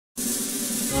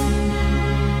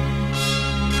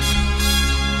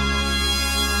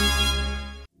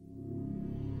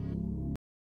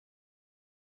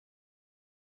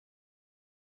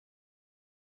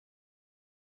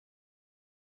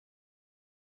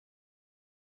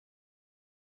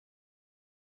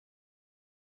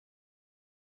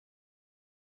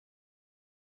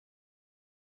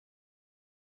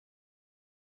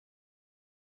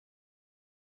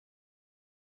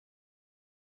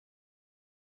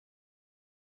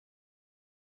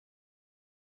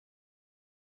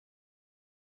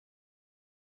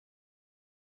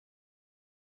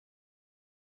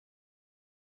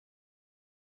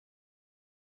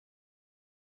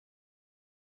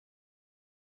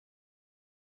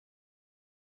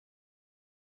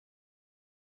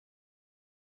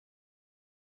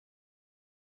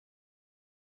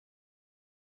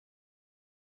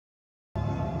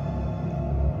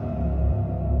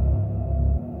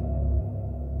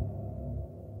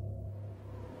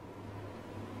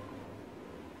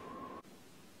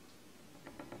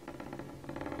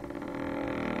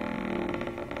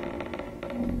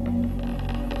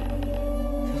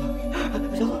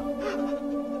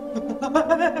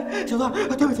小段，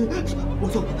对不起，我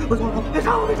错了，别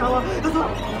杀我，小段。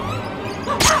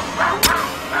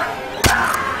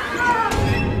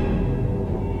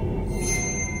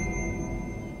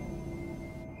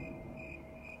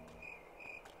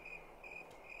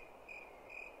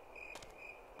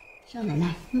少奶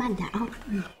奶，慢点啊。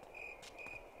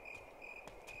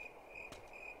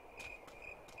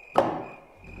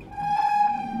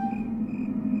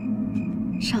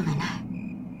少奶奶，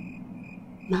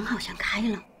门好像开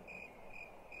了。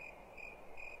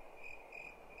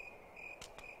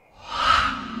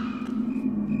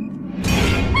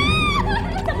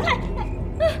怎么开？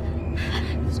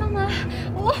少奶，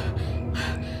我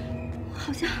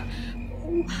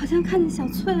好像看见小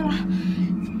翠了。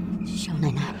少奶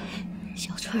奶，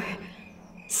小翠儿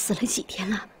死了几天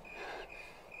了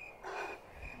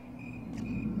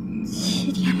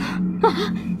？7天了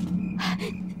啊！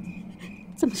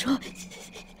怎么说？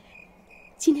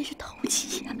今天是头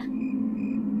七呀！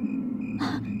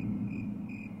啊！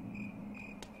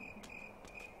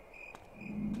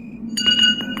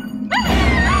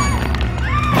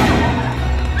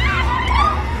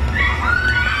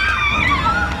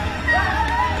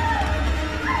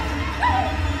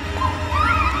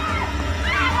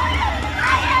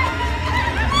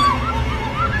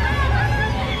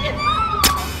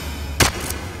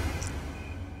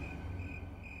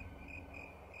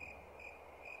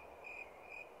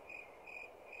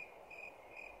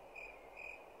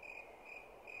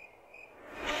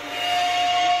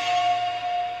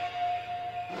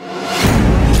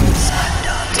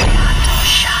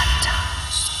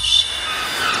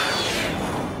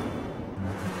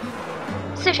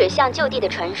泗水巷就地的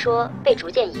传说被逐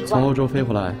渐遗忘，从欧洲飞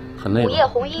回来很累吧？午夜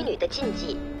红衣女的禁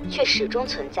忌却始终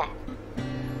存在。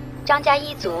张家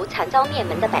一族惨遭灭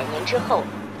门的100年之后，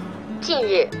近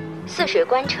日泗水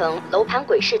关城楼盘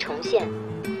鬼事重现，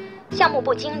项目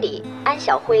部经理安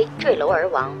晓辉坠楼而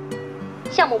亡，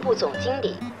项目部总经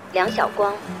理梁晓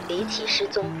光离奇失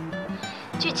踪。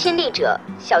据亲历者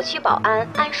小区保安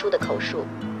安叔的口述，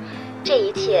这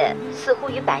一切似乎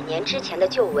与100年之前的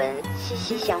旧闻息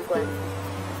息相关。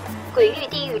鬼域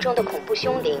地狱中的恐怖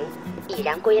凶灵已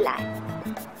然归来。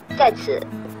在此，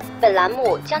本栏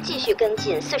目将继续跟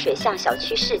进泗水巷小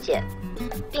区事件，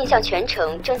并向全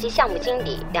城征集项目经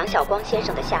理梁晓光先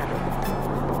生的下落。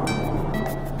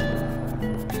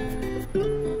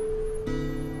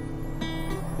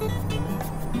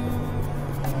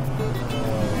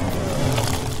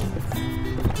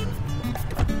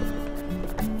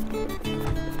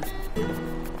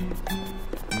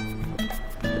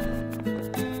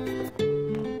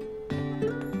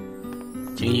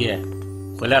景逸，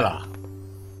回来了。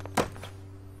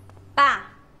爸，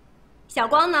小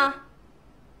光呢？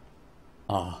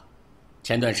哦，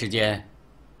前段时间，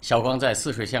小光在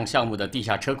泗水巷项目的地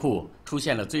下车库出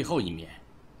现了最后一面，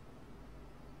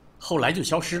后来就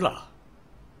消失了。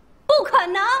不可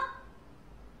能！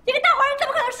一个大活人怎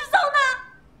么可能失踪呢？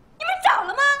你们找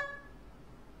了吗？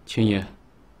青姨，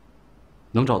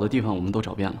能找的地方我们都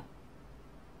找遍了，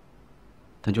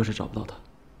但就是找不到他。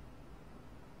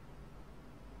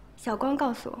小光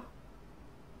告诉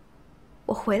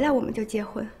我回来我们就结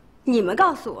婚。你们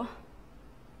告诉我，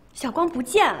小光不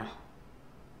见了，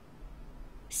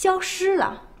消失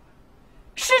了，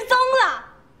失踪了。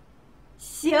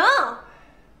行，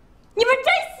你们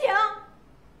真行。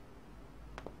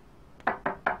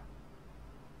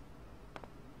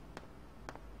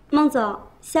孟总，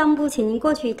项目部请您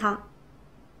过去一趟。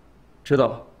知道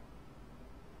了。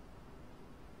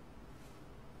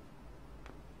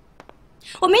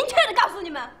我明确的告诉你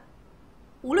们，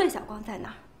无论小光在哪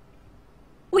儿，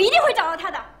我一定会找到他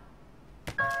的。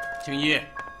青衣，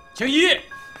青衣，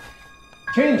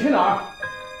青衣，你去哪儿？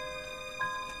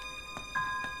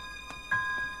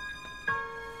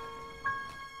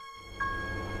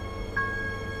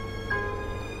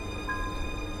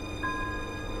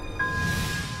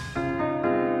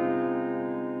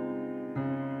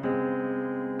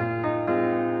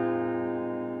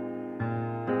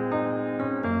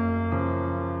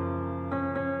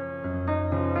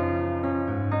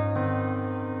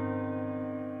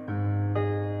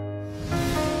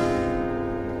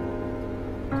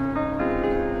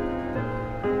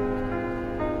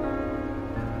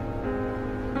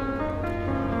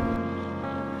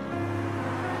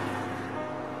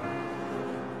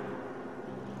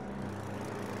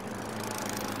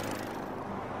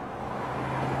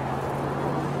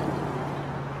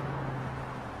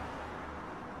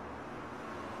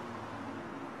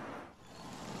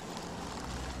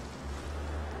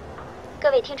各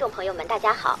位听众朋友们，大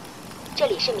家好，这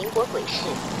里是民国鬼事，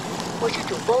我是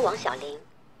主播王小玲。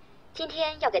今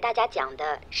天要给大家讲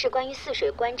的是关于泗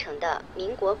水关城的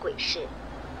民国鬼事。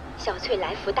小翠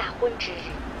来福大婚之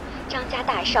日，张家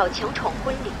大少强闯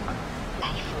婚礼，来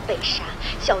福被杀，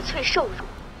小翠受辱。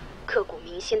刻骨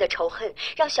铭心的仇恨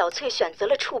让小翠选择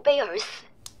了触碑而死。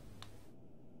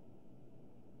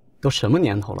都什么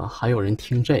年头了，还有人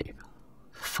听这个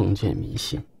封建迷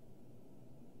信？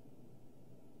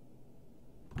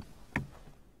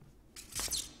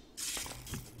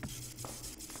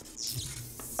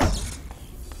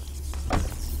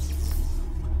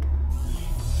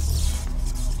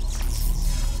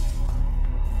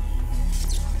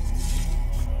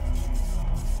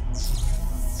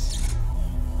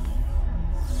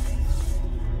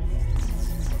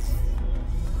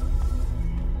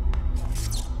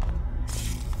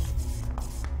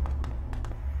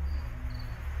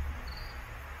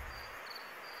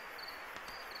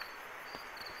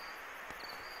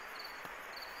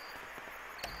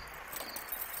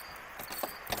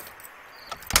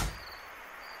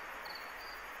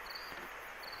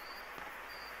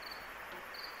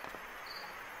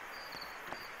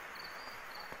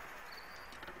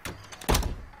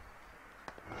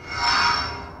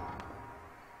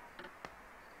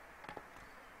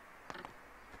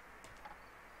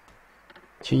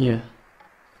秦爷，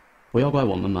不要怪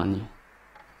我们瞒你。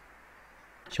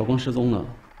小光失踪了，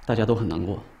大家都很难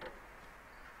过。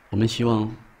我们希望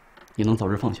你能早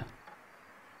日放下。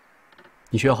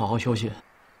你需要好好休息。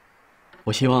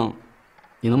我希望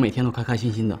你能每天都开开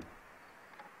心心的。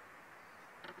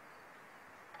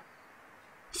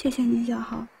谢谢您，小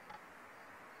豪。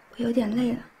我有点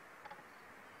累了，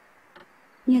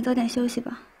你也早点休息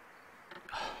吧。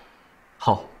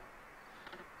好，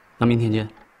那明天见。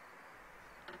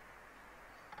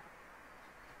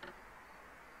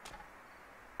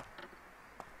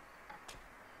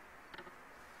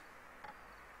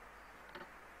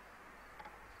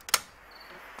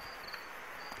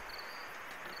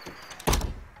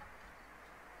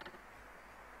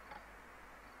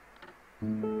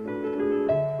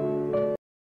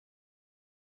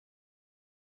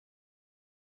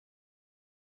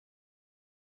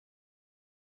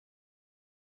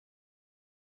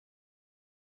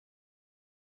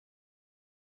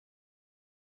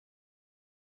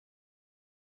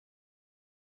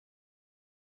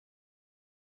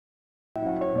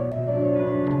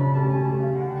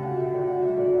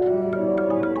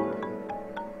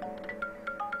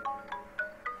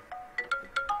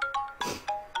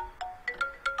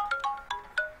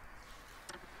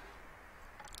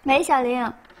喂，小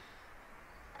玲，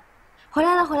回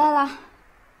来了，回来了。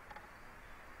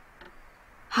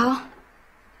好。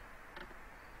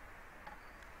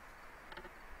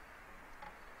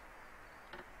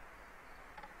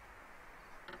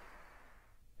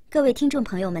各位听众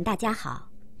朋友们，大家好，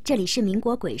这里是民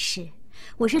国鬼事，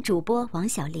我是主播王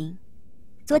小玲。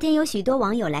昨天有许多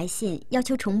网友来信要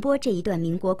求重播这一段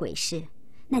民国鬼事，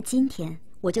那今天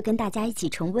我就跟大家一起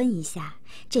重温一下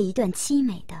这一段凄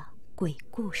美的鬼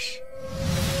故事。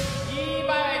一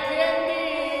拜天地，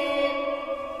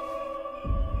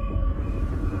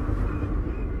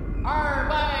二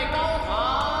拜高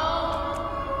堂，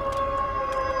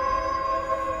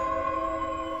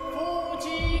夫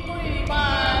妻对拜。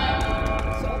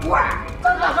小郭，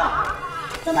张大少，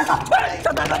张大少，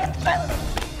张大少，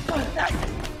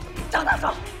张大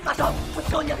少，大少，我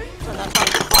求你，张大少，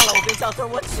你放了我跟小翠，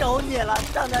我求你了，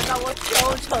张大少，我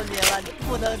求你了，你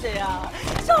不能这样，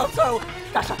小翠，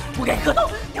大少，不给磕头，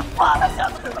你放了小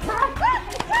翠吧。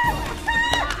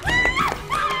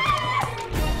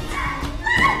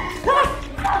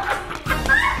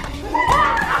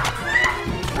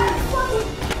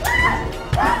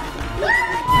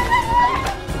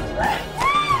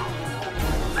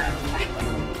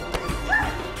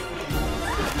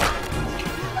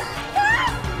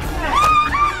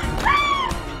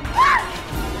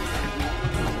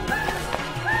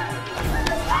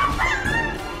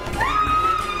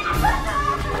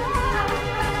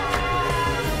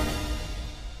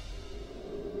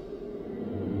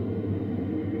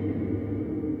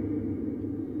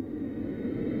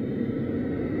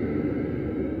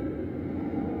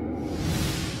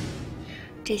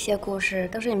这些故事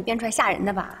都是你编出来吓人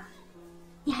的吧？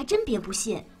你还真别不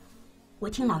信，我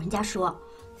听老人家说，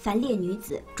凡烈女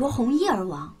子着红衣而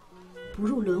亡，不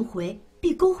入轮回，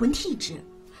必勾魂替之，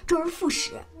周而复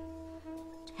始。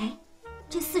哎，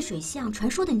这泗水巷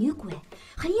传说的女鬼，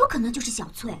很有可能就是小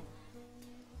翠，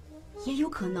也有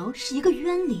可能是一个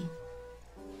冤灵。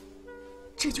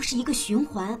这就是一个循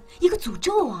环，一个诅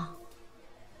咒啊！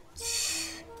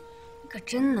你可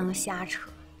真能瞎扯。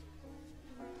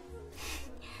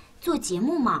做节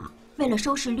目嘛，为了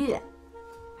收视率。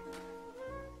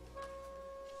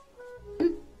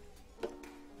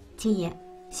青爷，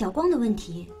小光的问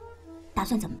题，打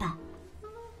算怎么办？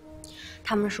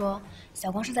他们说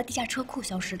小光是在地下车库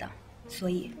消失的，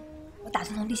所以我打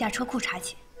算从地下车库查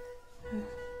起。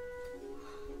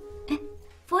哎，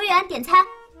服务员点餐。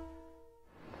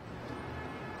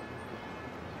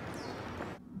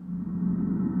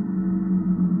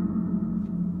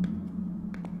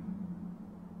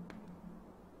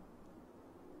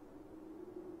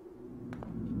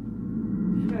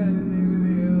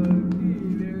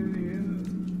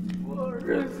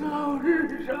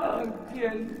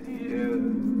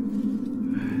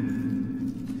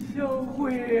小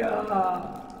辉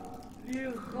呀，你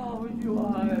好远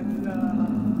呐！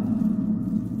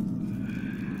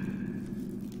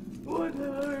我的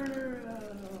儿啊，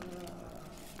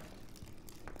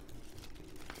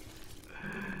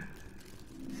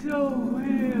小辉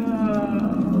啊，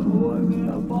我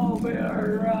的宝贝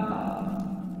儿啊！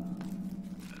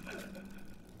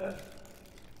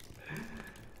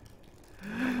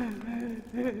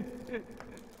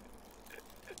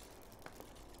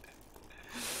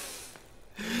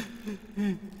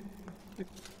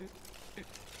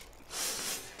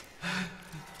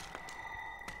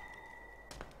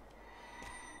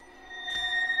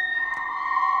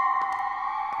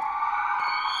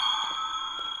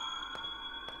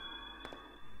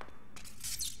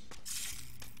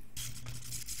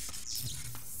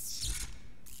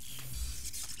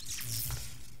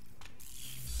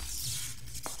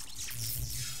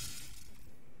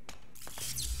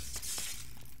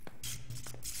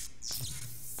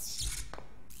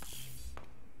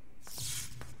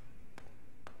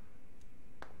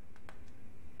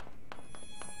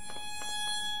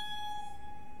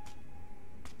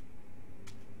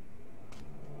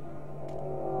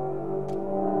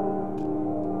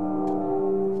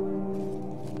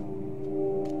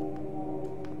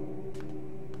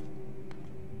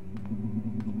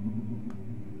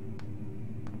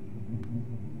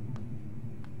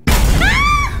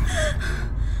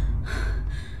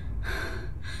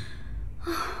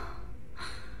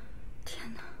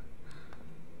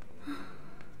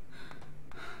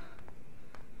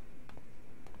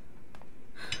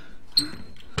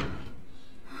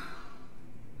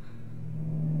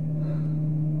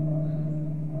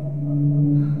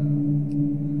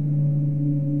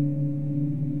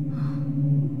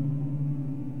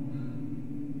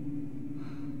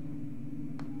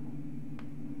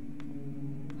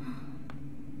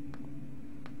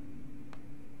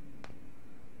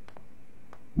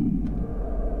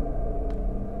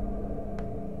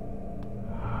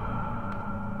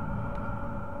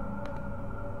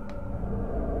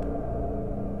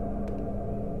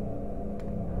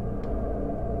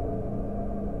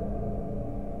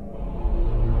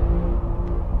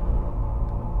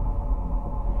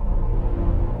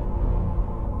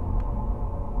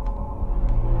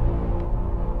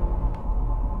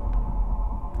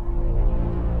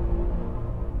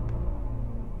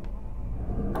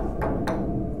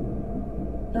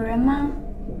有人吗？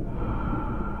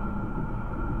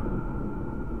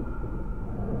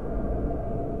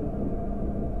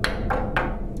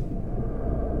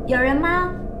有人吗？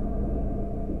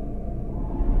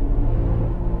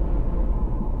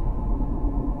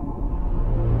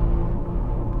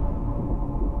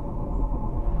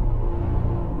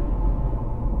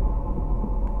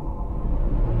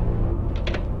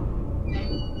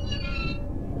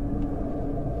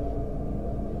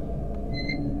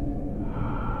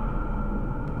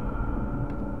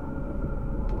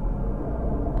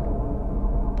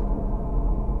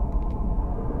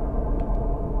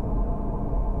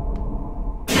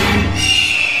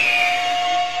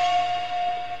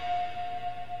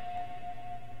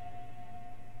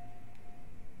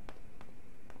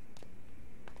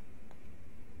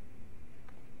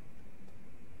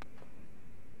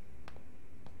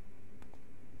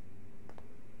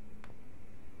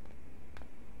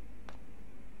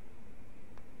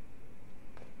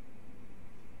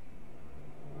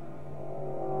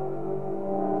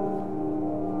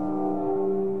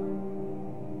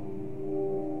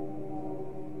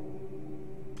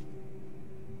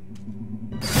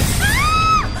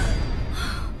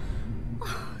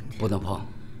不能碰，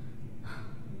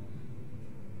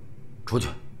出去。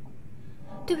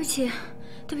对不起，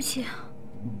对不起。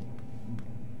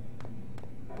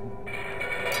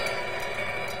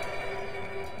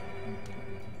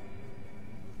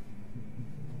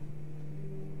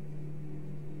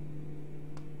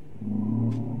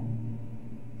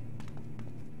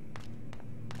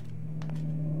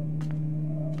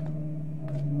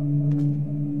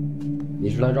你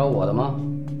是来找我的吗？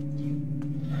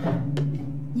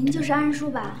您就是安叔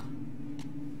吧？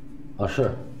啊，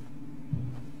是。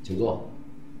请坐。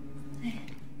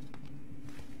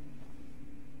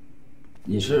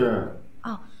你是？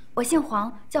哦，我姓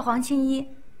黄，叫黄青衣。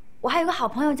我还有个好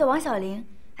朋友叫王小玲，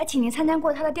还请您参加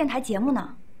过她的电台节目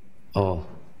呢。哦，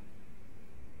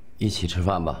一起吃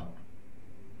饭吧。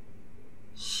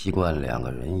习惯2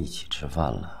个人一起吃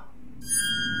饭了。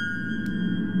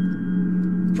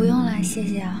不用了，谢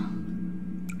谢啊。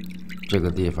这个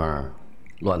地方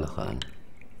乱得很，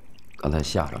刚才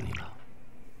吓着你了。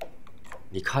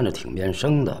你看着挺面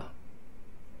生的，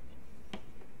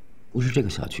不是这个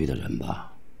小区的人吧？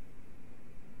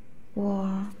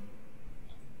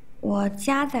我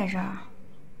家在这儿。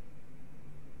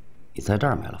你在这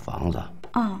儿买了房子？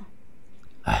嗯。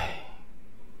哎，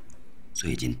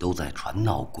最近都在传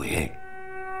闹鬼。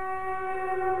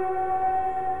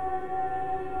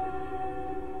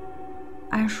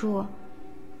安叔，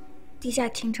地下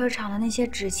停车场的那些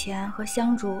纸钱和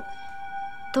香烛，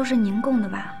都是您供的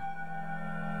吧？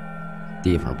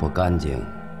地方不干净，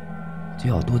就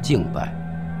要多敬拜。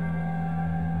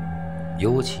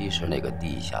尤其是那个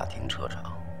地下停车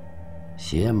场，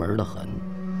邪门得很。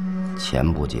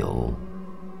前不久，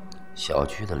小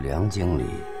区的梁经理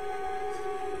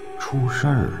出事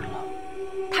儿了。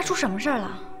他出什么事儿了？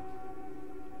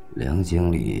梁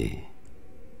经理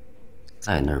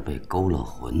在那儿被勾了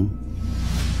魂，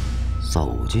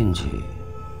走进去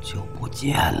就不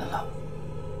见了。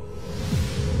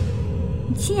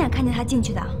你亲眼看见他进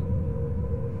去的？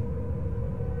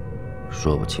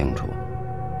说不清楚，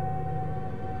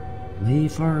没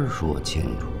法说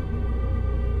清楚。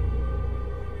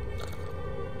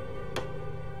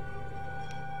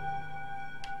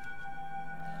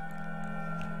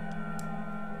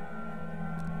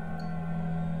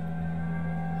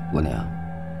姑娘，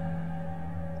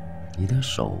你的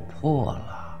手破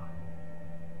了。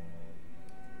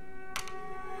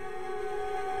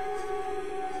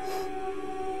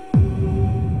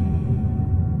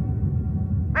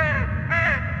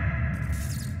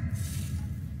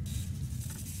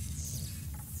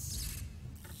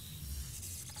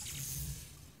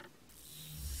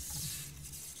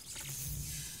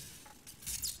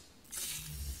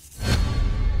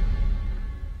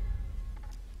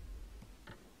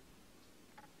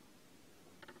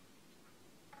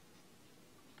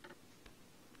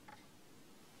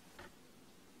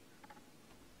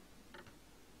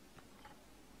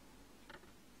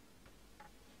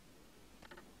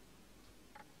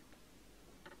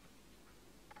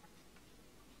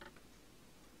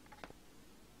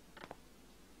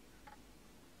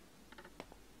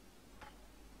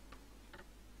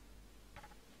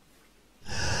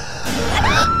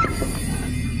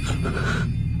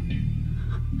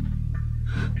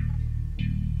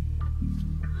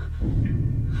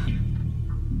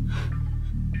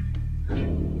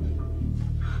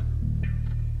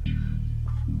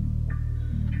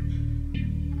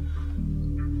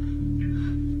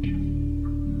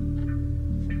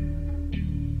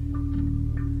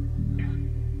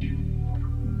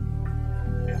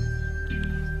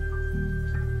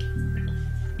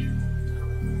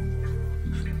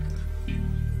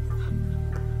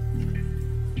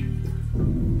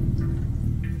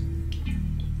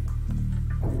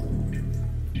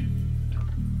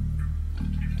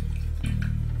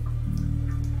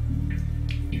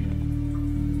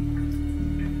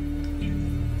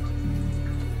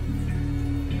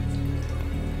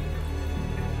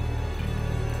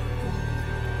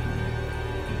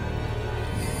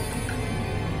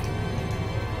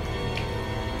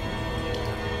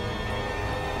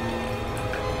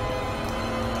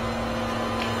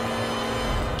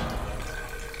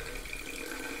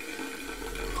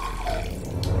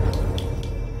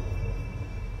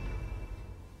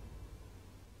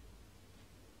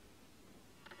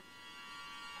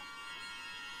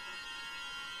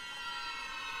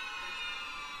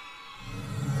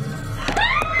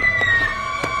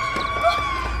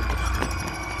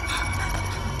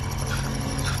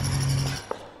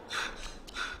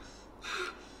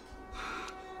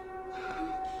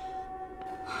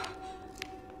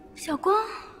小光，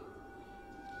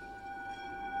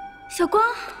小光，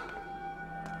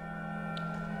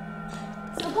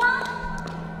小光，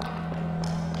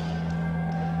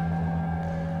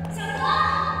小光，小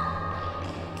光，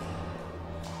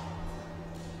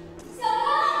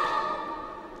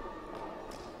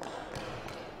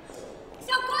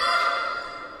小光。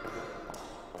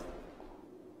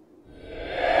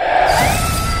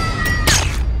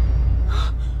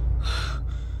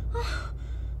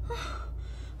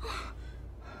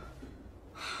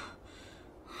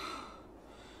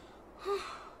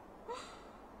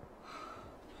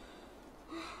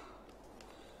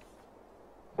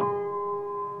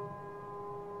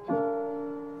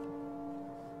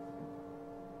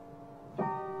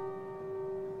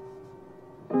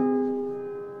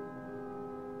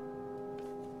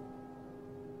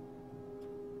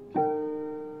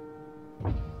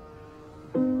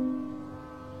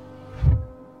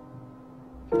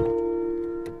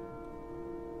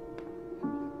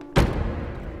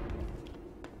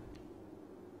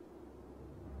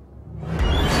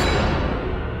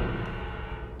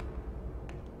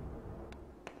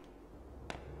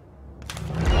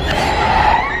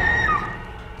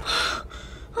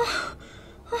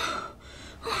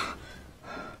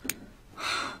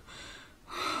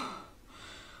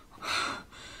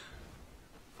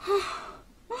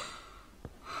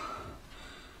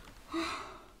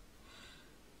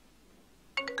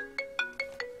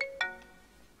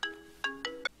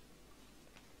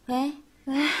喂，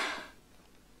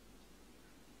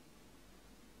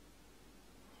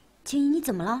青衣，你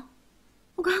怎么了？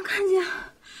我刚刚看见。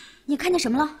你看见什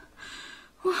么了？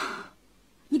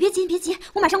你别急，别急，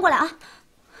我马上过来啊。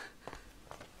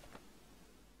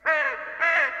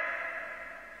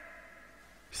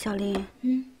小林，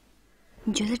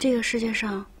你觉得这个世界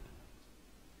上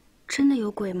真的有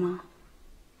鬼吗？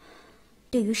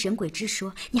对于神鬼之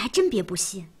说，你还真别不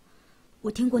信。我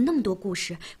听过那么多故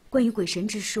事，关于鬼神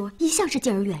之说，一向是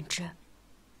敬而远之。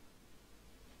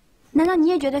难道你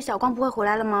也觉得小光不会回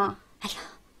来了吗？哎呀，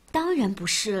当然不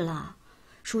是了。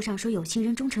书上说有情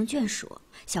人终成眷属，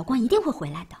小光一定会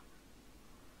回来的。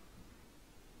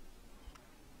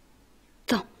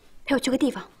走，陪我去个地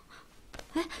方。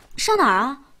哎，上哪儿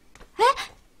啊？哎。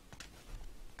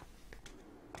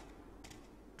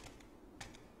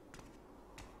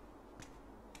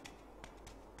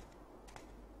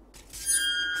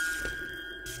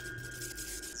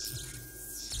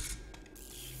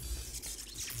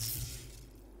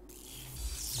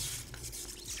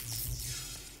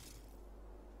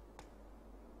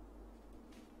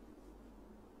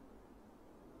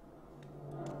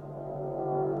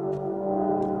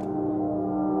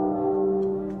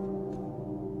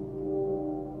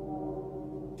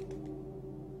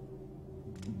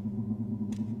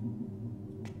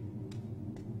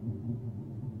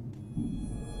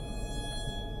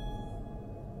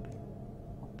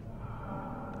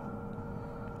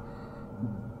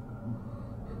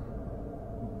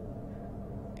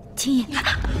青叶，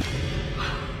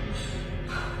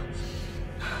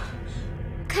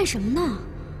看什么呢？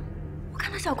我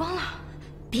看到小光了。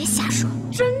别瞎说，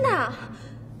真的，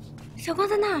小光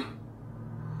在那儿。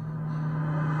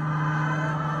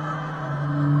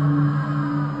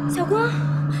小光，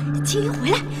青叶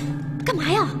回来，干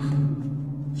嘛呀？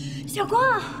小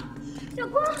光，小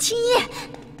光，青叶。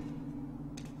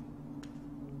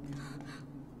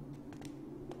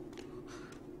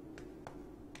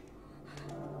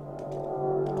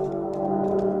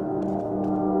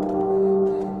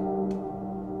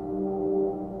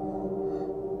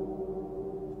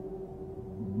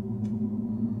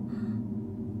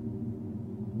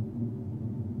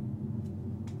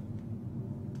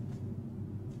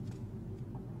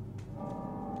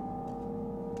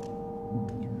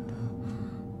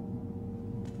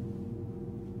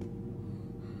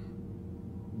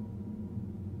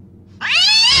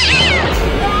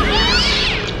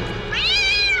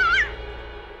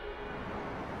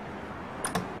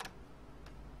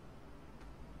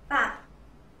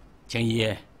青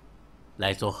衣，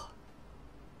来坐。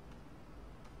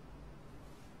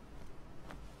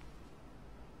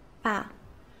爸，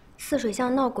泗水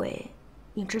巷闹鬼，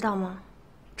你知道吗？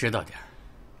知道点儿。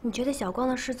你觉得小光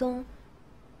的失踪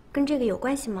跟这个有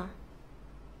关系吗？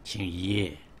青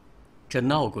衣，这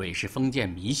闹鬼是封建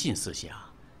迷信思想，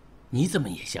你怎么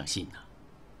也相信呢？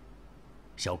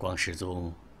小光失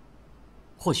踪，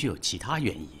或许有其他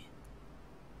原因，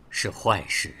是坏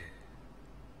事。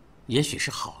也许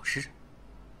是好事，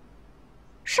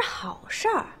是好事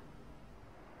儿。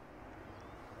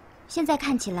现在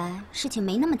看起来事情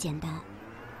没那么简单。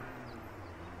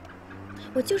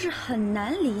我就是很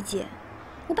难理解，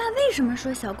我爸为什么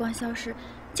说小光消失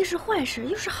既是坏事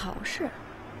又是好事？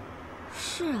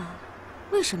是啊，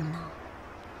为什么呢？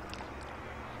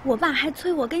我爸还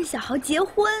催我跟小豪结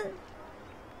婚。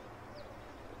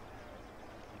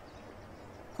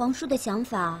皇叔的想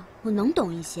法我能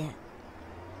懂一些。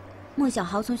孟小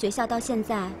豪从学校到现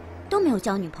在都没有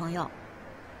交女朋友，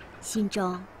心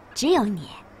中只有你。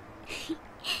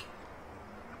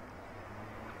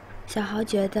小豪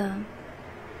觉得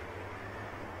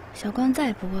小光再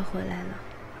也不会回来了，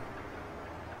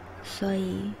所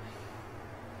以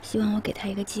希望我给他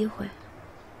一个机会。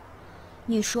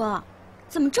你说，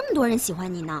怎么这么多人喜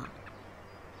欢你呢？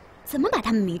怎么把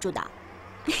他们迷住的？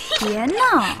别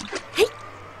闹！嘿。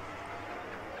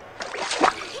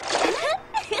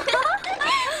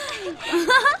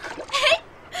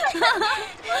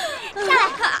下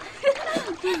来！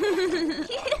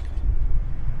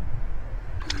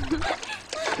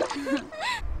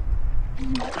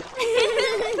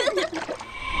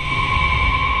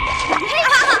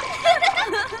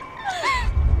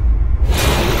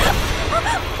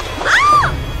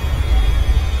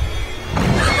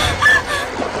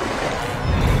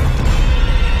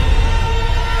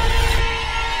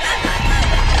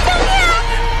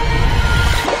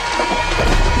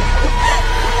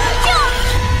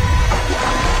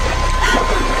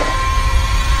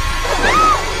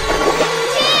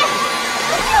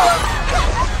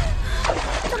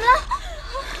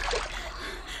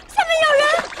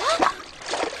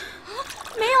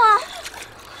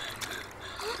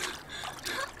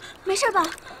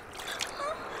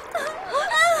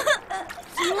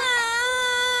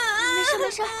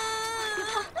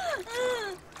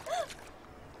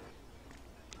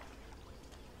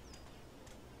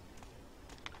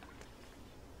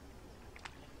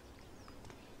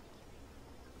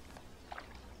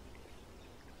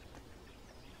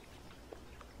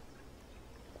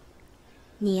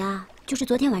你呀，就是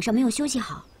昨天晚上没有休息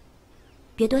好，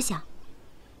别多想。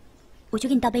我去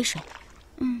给你倒杯水。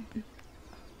嗯。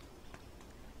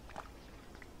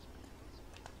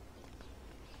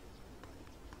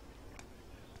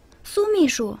苏秘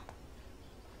书，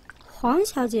黄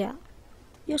小姐，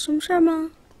有什么事儿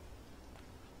吗？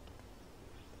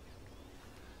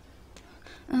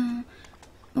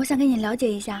我想跟你了解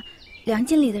一下梁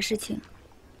经理的事情。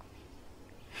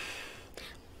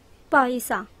不好意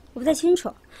思啊，我不太清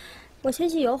楚，我先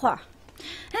去游会儿。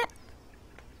哎，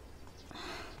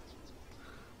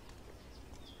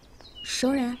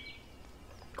熟人，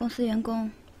公司员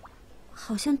工，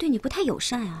好像对你不太友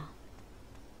善啊。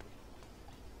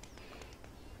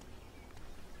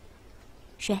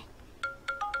谁？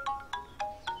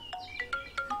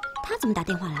他怎么打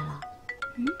电话来了？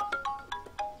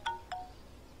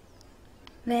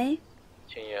喂，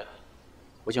青叶，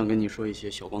我想跟你说一些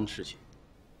小光的事情。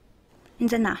你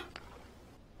在哪？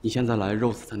你现在来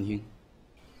Rose 餐厅。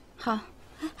好。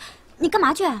你干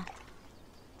嘛去啊？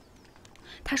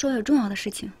他说有重要的事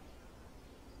情。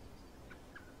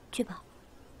去吧，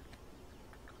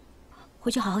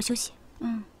回去好好休息。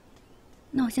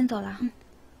那我先走了。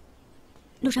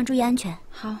路上注意安全。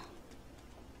好。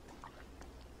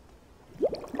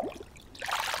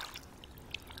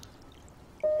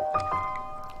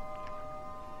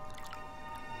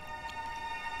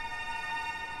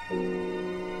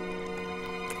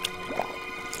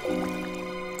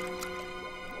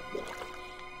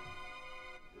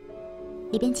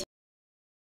里边请。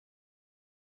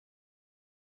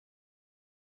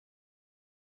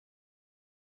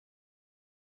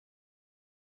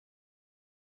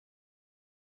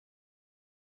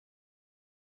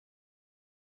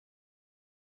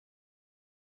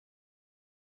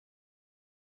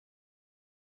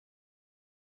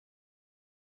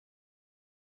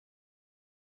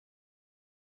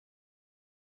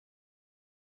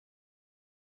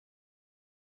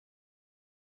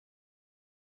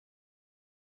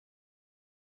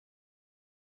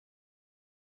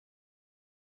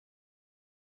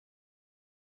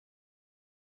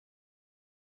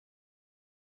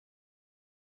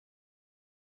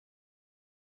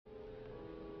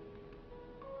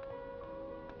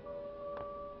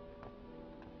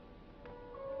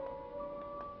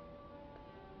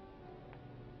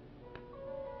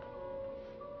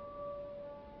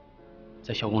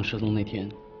在小光失踪那天，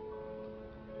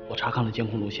我查看了监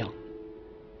控录像，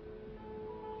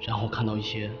然后看到一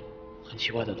些很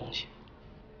奇怪的东西。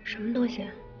什么东西？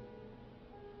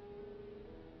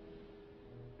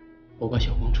我把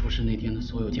小光出事那天的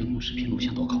所有监控视频录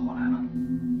像都拷过来了，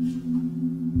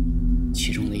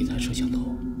其中的一台摄像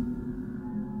头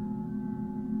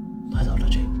拍到了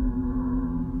这个。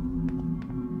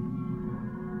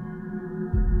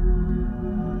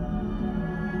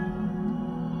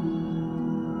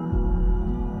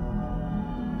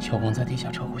小光在地下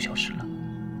车库消失了，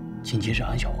紧接着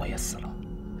安小花也死了，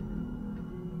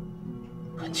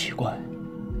很奇怪，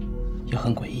也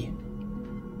很诡异，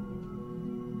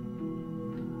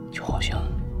就好像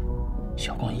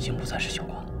小光已经不再是小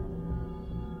光。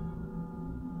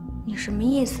你什么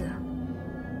意思？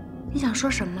你想说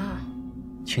什么？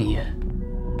青叶，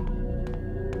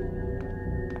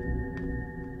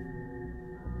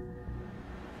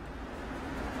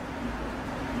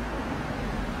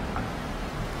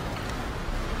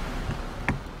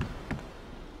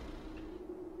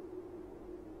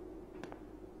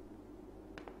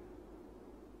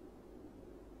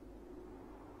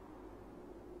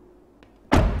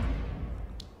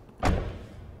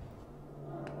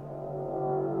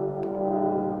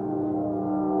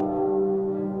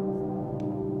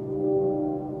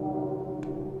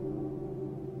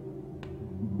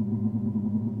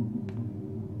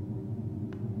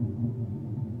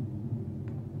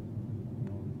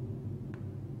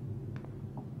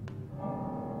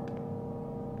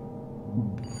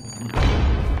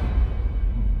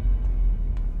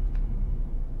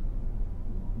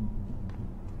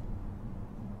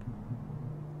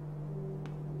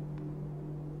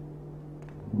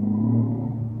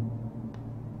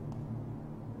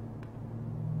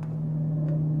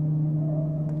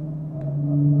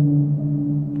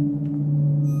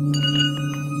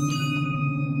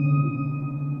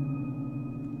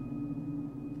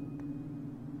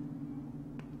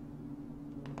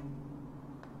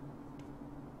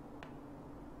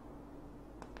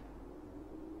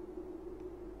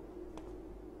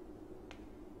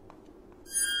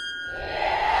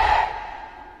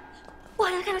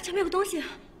前面有个东西。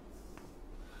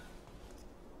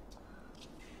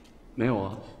没有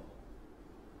啊。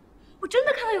我真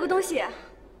的看到有个东西。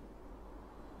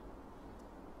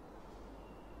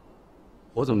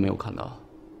我怎么没有看到？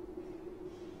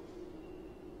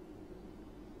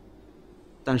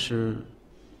但是，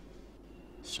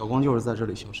小光就是在这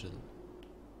里消失的。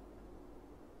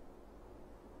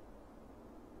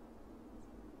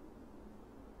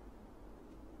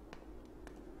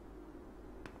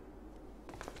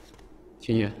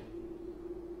秦野，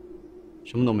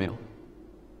什么都没有，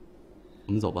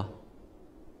我们走吧。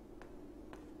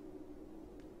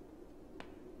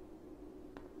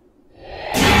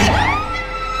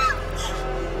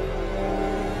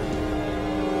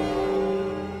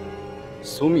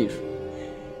苏秘书，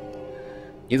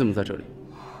你怎么在这里？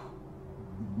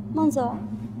孟总，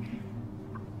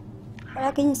我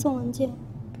来给你送文件。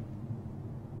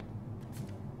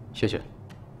谢谢。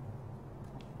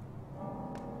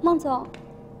孟总，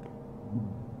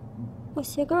我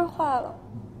鞋跟坏了。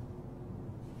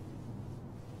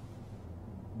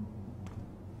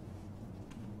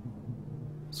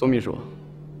苏秘书，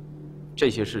这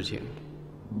些事情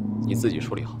你自己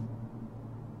处理好。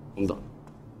我们走。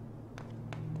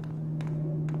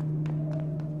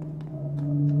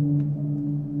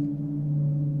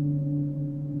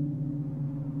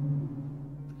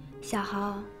小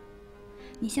豪，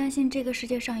你相信这个世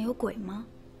界上有鬼吗？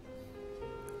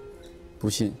不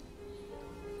信。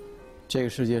这个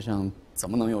世界上怎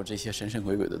么能有这些神神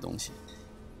鬼鬼的东西？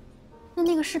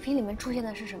那个视频里面出现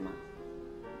的是什么？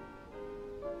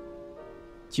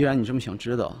既然你这么想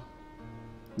知道，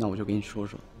那我就给你说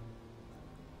说。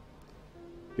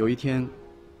有一天，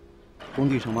工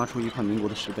地上挖出一块民国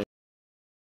的石碑。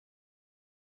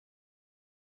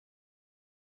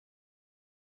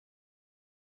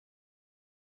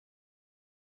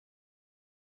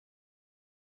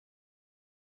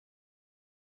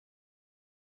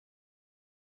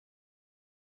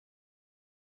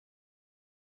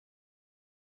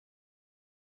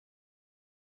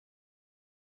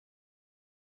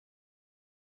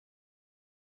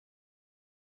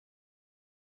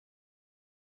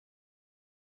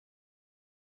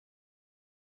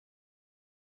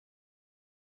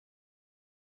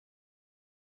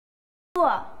不，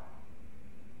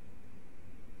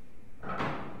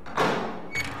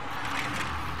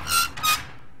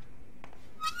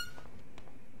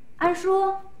安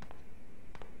叔，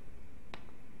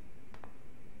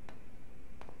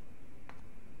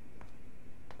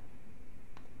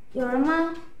有人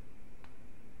吗？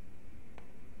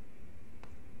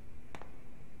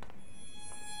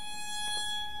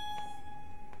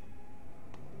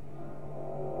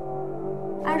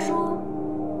安叔。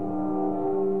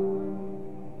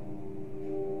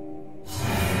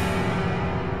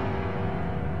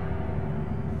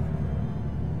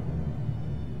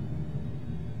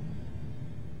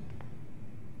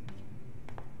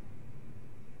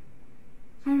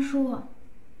安叔，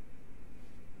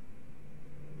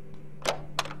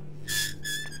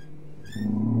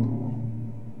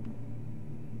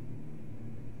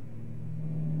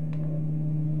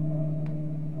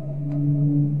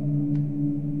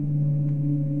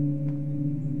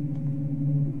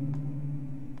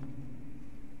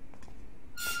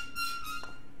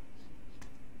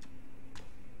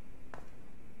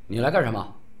你来干什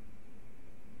么？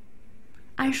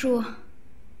安叔，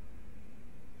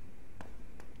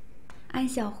安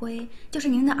小辉就是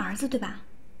您的儿子，对吧？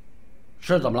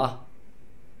是怎么了？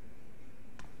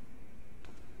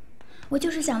我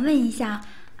就是想问一下，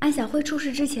安小辉出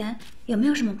事之前有没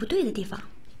有什么不对的地方？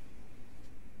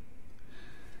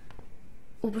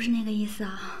我不是那个意思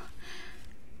啊，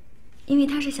因为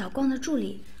他是小光的助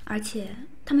理，而且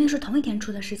他们又是同一天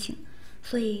出的事情，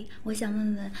所以我想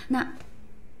问问，那……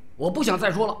我不想再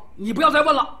说了，你不要再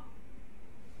问了。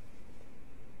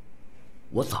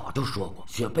我早就说过，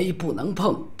雪杯不能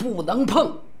碰，不能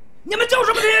碰，你们就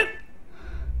是不听。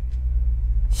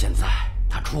现在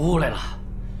他出来了，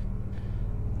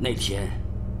那天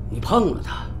你碰了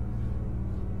他，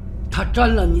他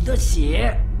沾了你的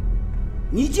血，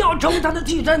你就要成为他的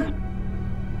替身，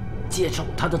接受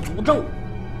他的诅咒，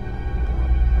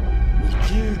你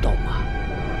知道吗？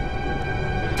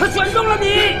他选中了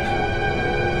你。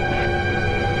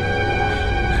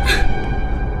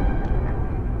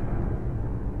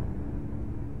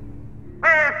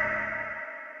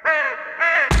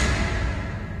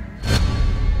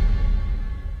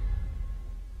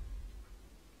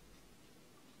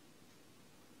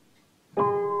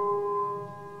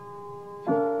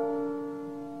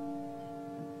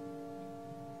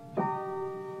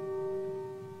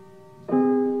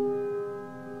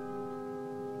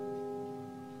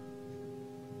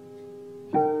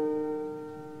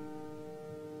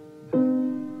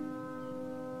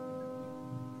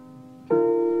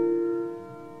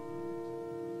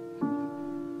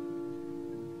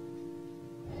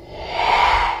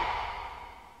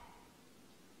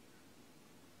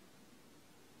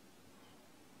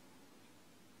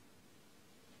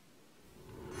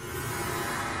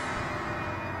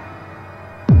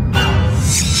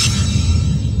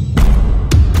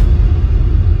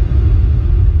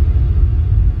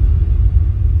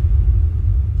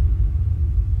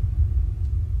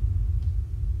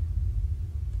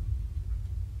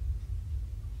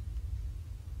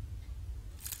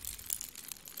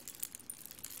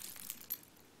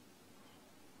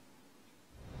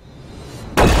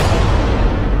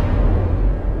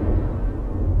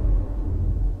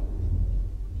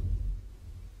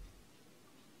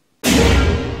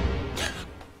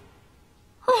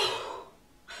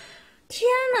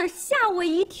的吓我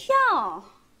一跳。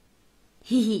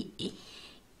嘿嘿，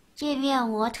这面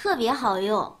膜特别好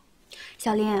用。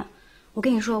小林，我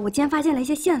跟你说，我今天发现了一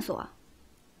些线索。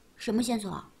什么线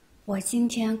索？我今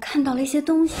天看到了一些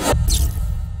东西。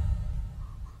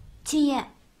青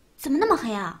叶，怎么那么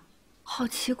黑啊？好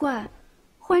奇怪，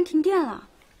忽然停电了，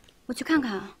我去看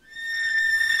看啊。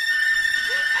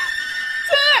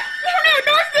青叶，你后面有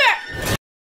东西！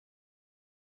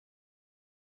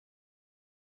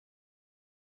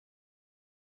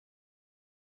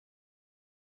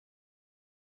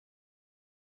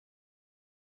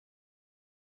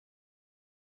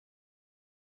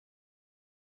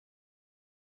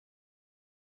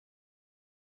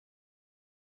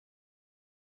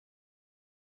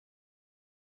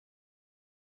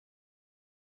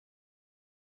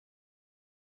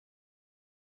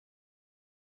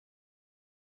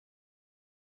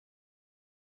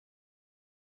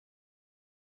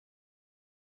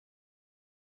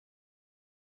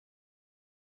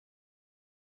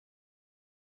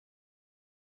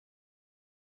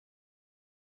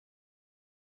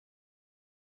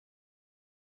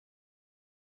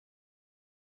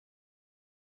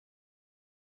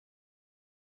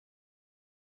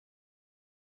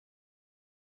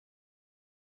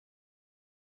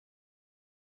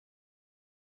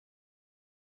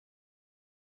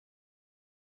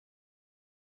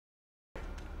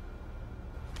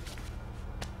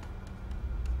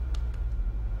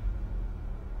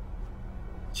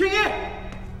青叶，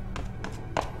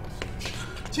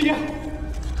青叶，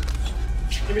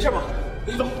你没事吧？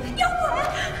你走。有鬼！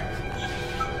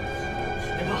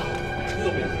别怕，你走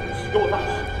别，有我在。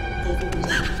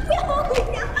不要把我回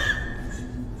家！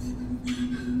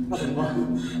那怎么办？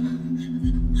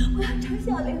我要找小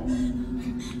玲。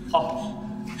好，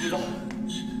你走。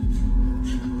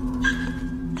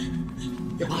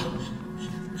别怕。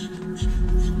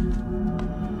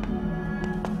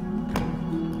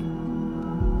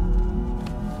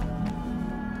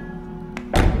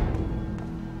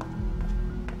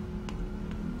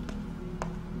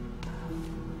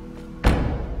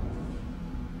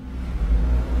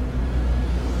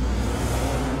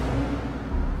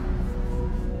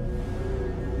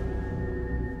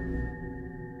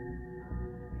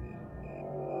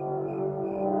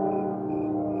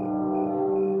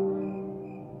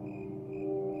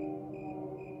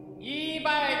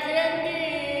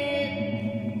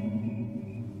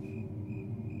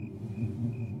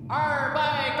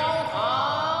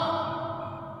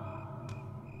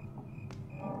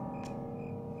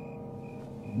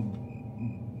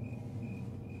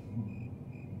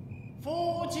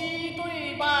夫妻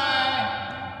对拜。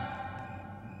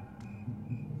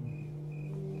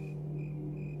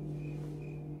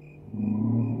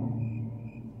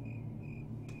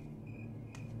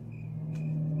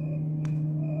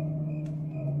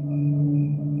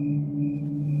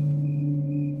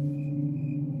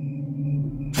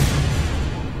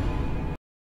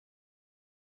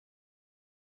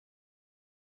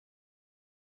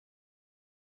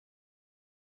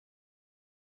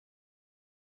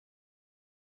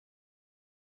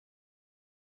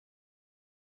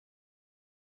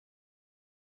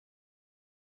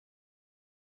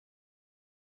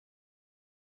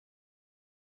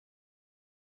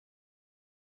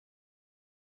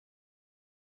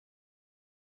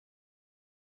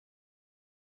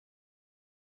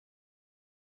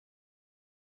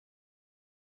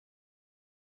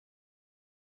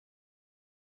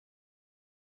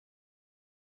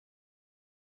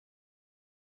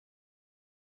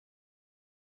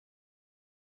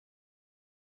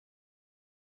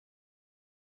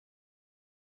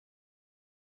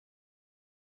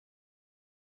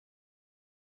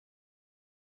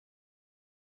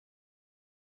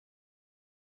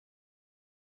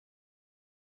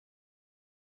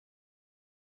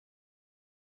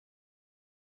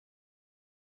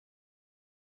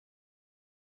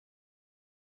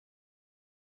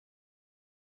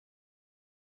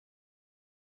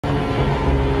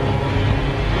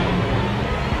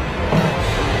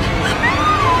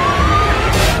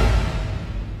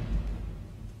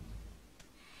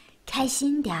开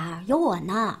心点儿，有我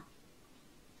呢。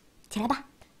起来吧。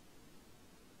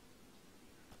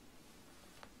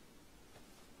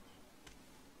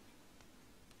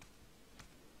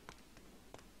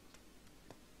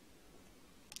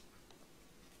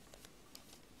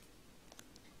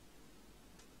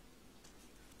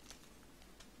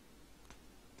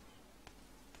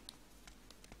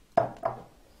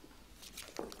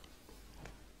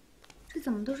这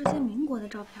怎么都是些民国的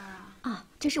照片啊？啊，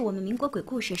这是我们民国鬼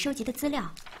故事收集的资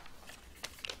料。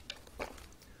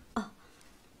哦，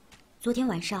昨天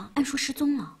晚上按叔失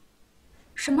踪了。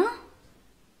什么？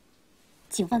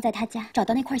警方在他家找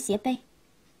到那块鞋碑。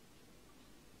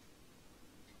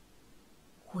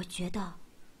我觉得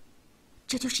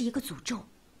这就是一个诅咒，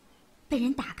被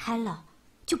人打开了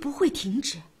就不会停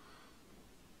止。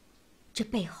这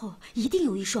背后一定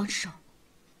有一双手，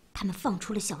他们放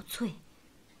出了小翠，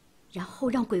然后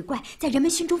让鬼怪在人们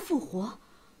心中复活。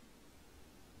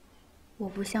我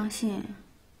不相信。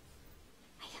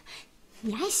哎呀，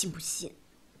你爱信不信？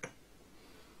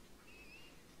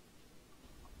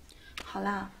好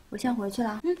啦，我先回去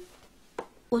了。嗯，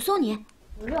我送你。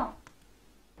不用。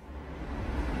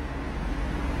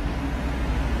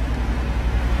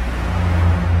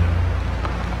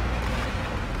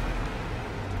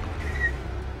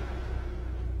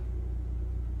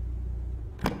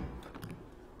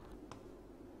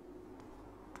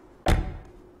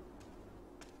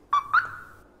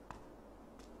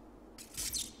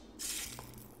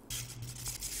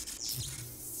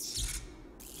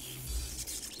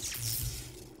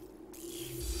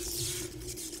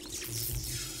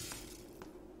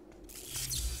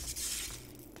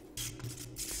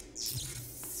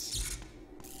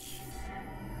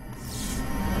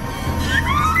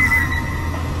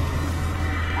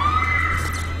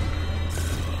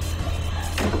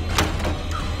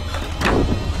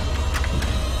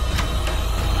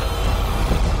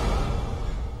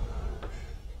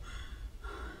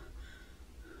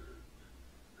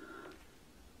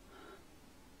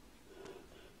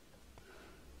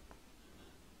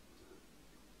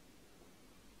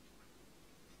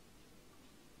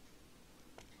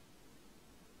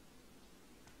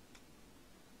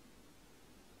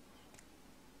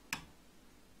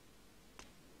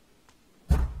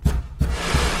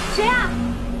谁啊？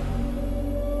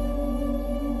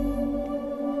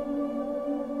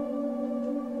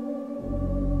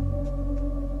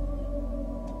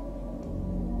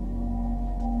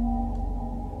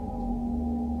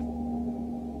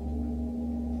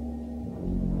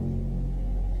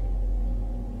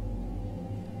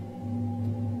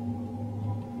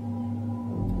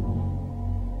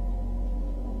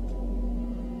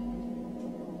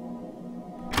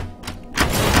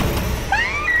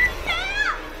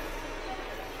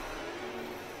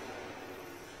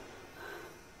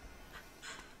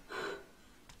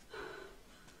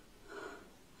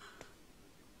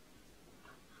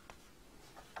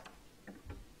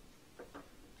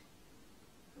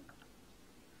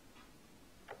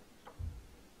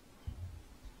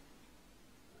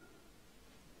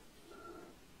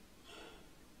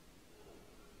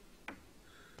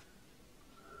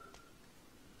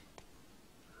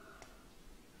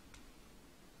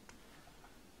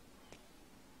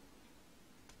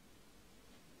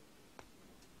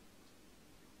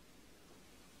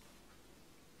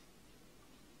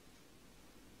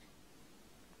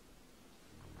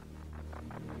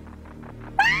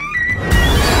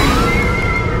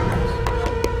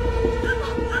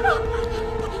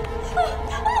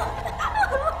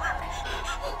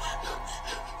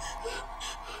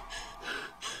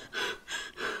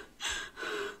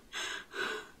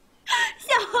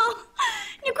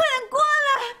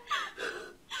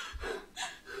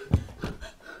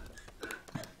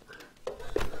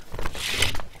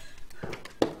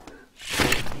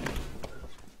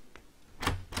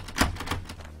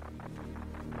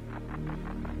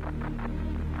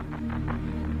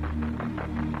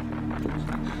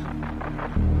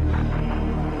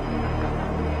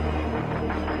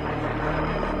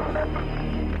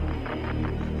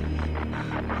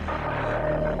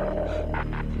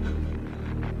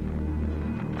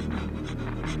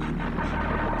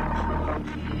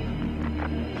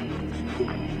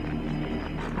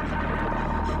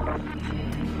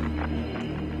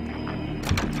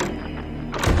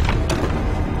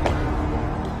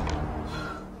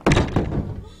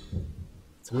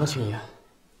怎么了，青爷？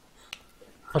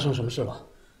发生什么事了？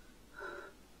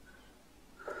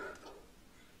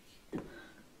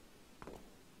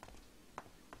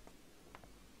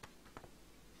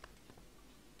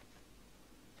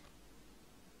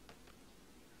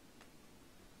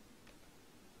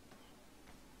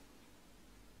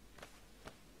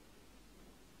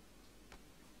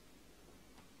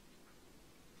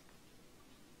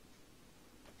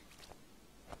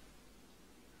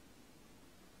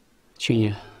青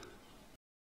爷。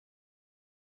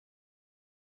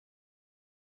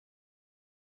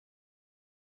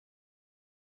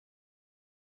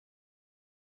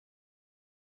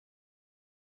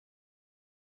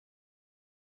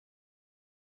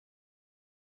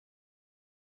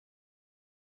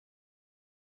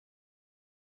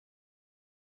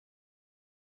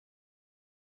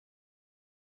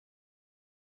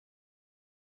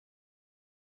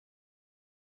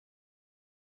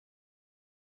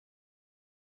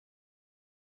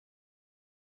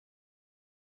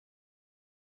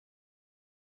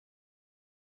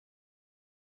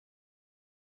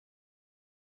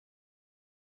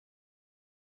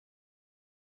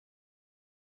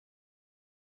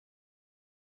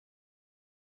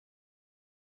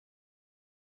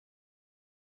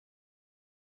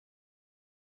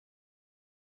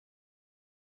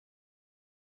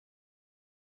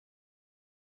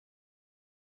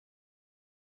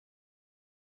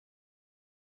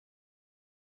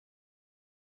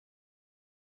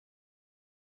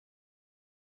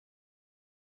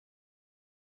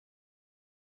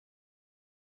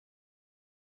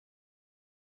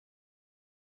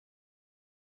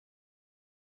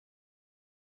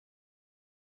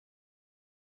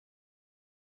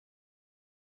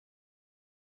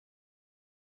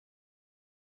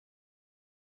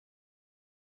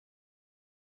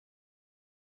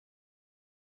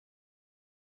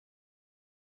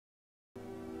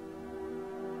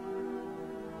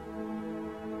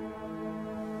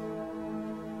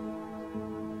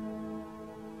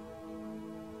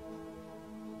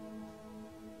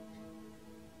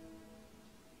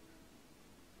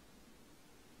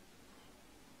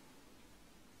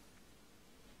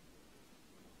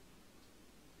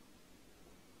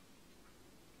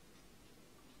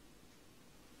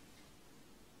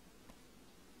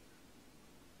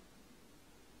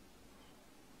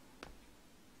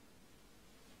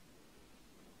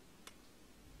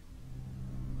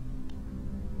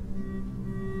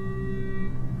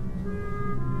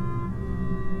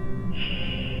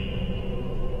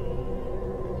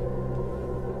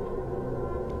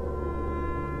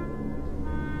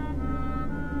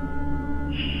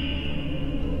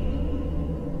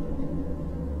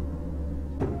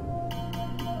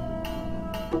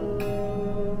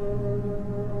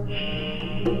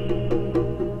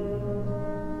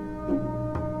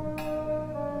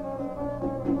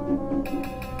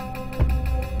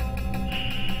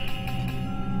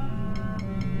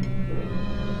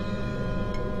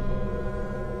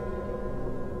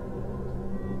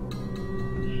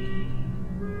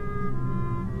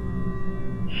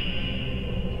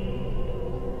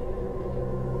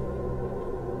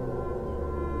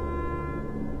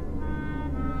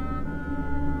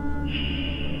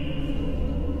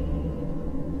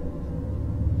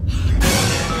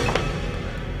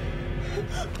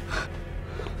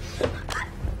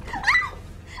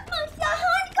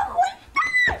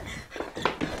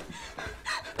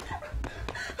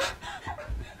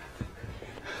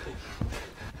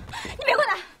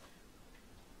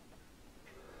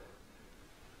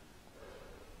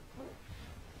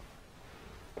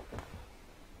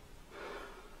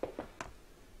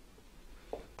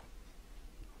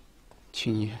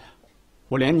青衣，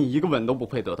我连你一个吻都不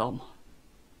配得到吗？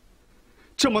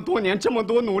这么多年，这么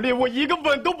多努力，我一个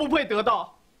吻都不配得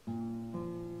到。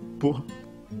不，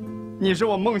你是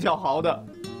我孟小豪的，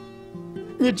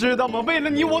你知道吗？为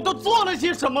了你，我都做了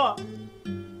些什么？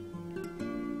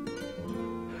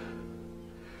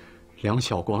梁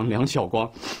晓光，梁晓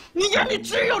光，你眼里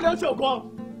只有梁晓光，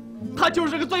他就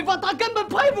是个罪犯，他根本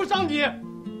配不上你。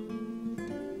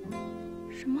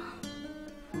什么？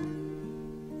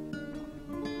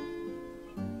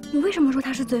你为什么说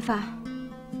他是罪犯？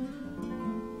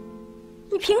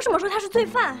你凭什么说他是罪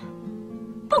犯？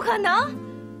不可能，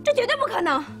这绝对不可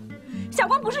能！小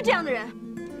光不是这样的人。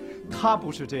他不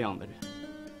是这样的人。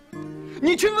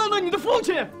你去问问你的父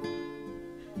亲。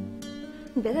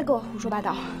你别再给我胡说八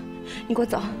道，你给我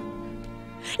走！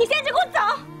你现在就给我走！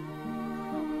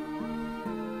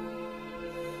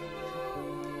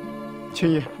青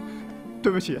衣，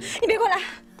对不起。你别过来！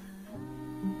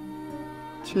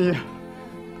青衣，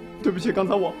对不起，刚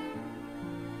才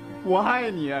我爱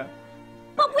你。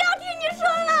我不要听你说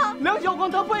了。梁晓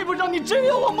光他配不上你，只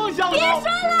有我孟小豪。别说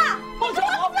了，孟小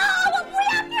豪，走！我不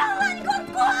要听了，你给我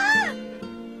滚！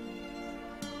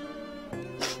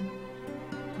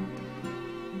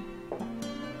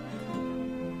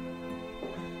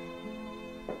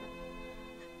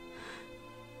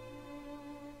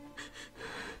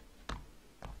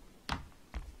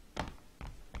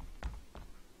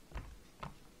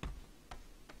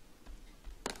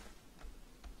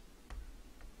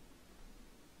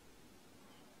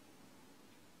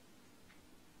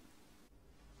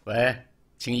喂，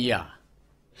青衣啊。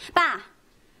爸，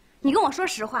你跟我说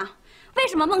实话，为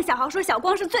什么孟小豪说小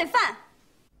光是罪犯？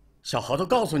小豪都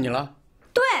告诉你了。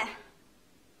对。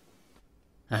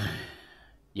唉，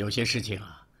有些事情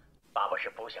啊，爸爸是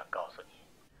不想告诉你。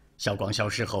小光消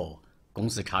失后，公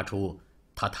司查出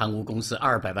他贪污公司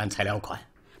200万材料款。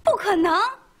不可能，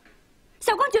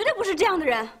小光绝对不是这样的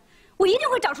人，我一定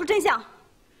会找出真相。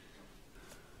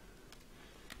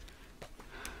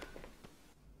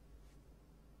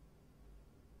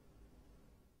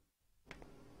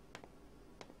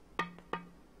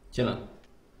进来。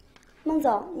孟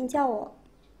总，你叫我。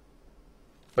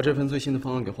把这份最新的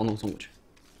方案给黄总送过去。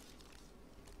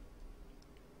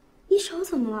你手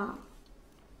怎么了？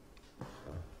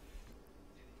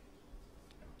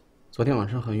昨天晚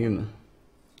上很郁闷，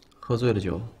喝醉了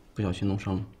酒，不小心弄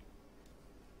伤了。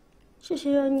是谁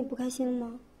惹你不开心了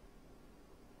吗？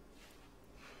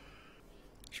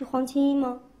是黄青衣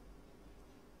吗？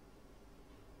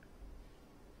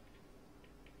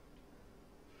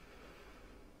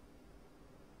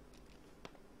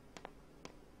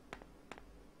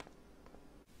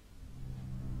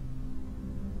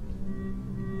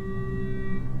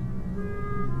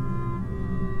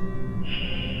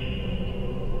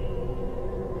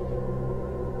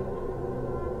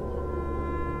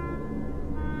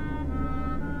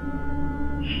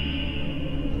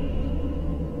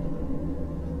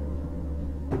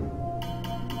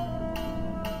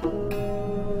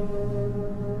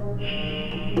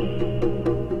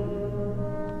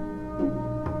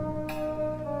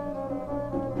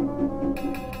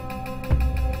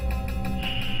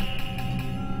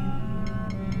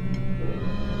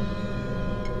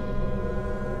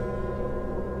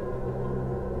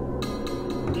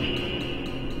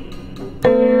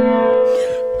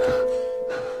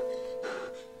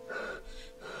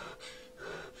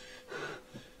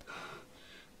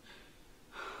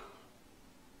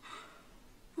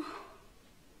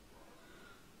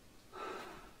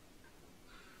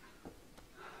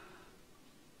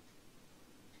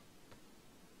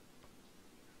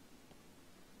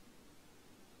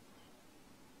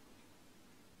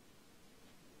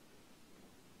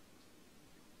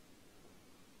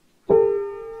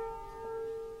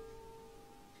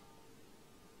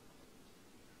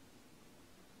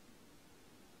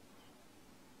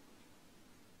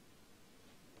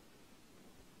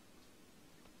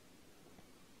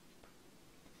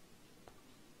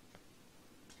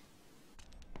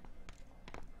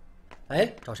哎，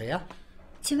找谁呀？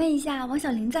请问一下，王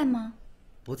小玲在吗？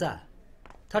不在，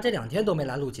她这2天都没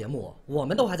来录节目，我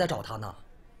们都还在找她呢。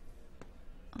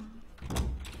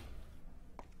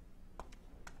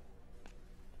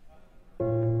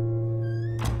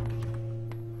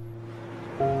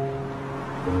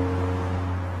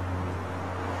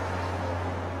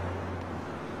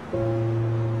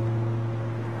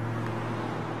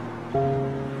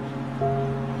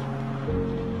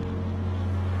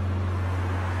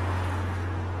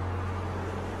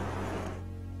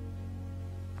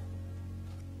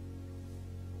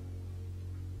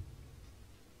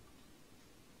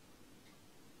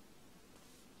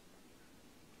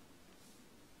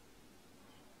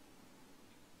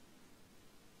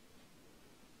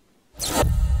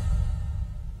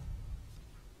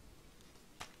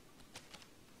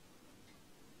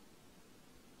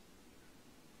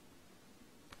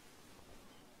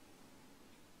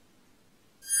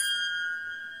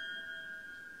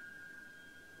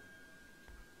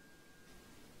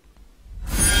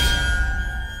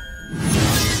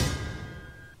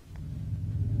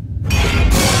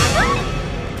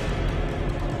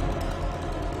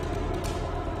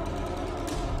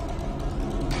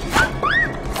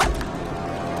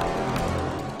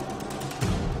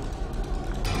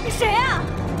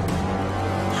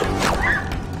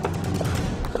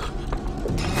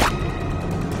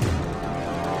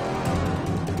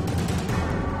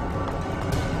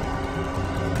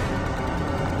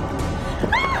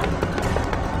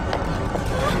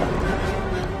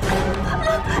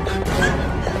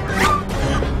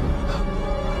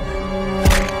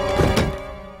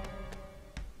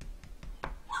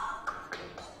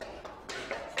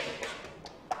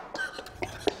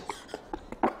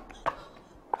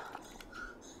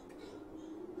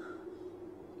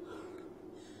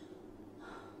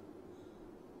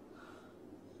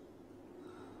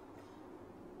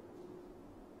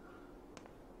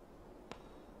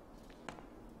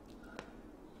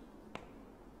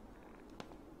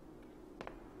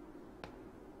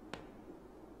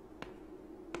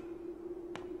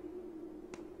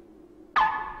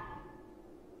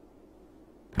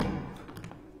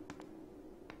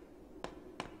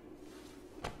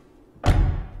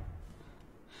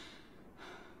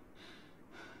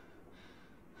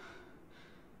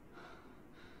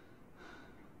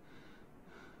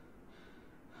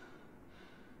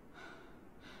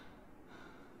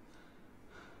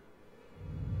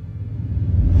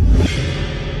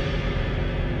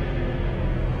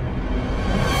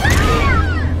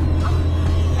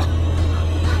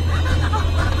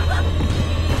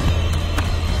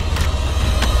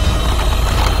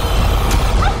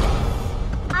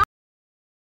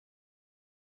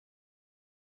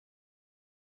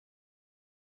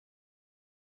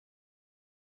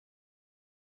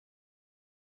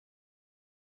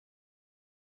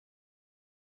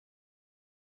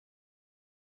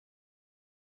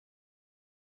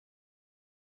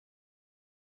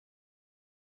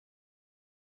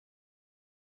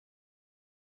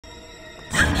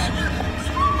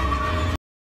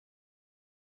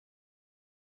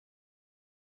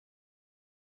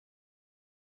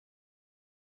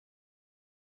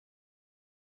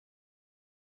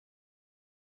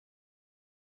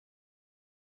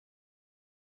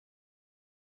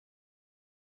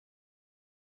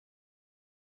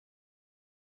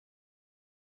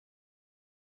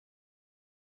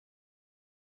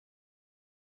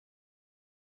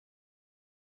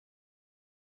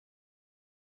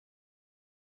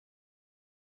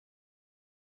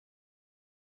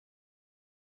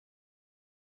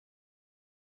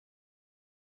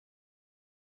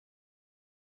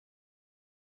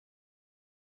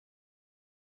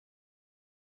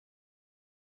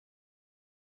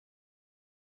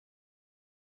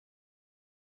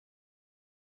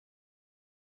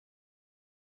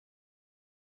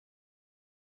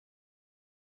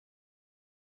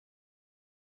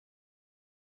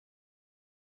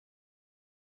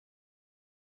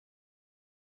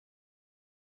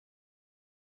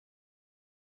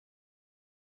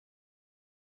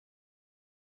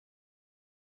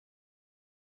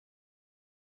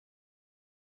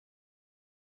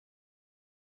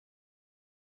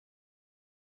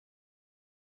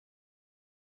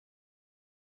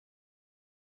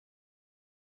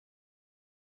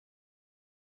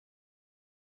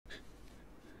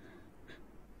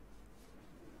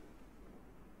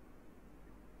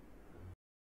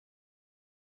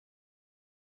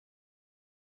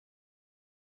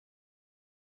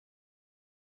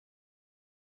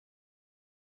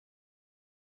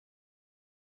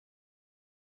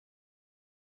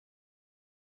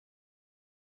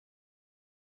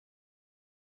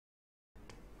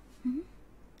嗯。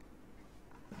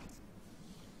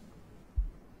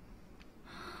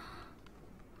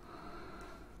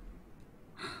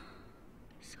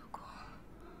小光，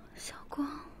小光。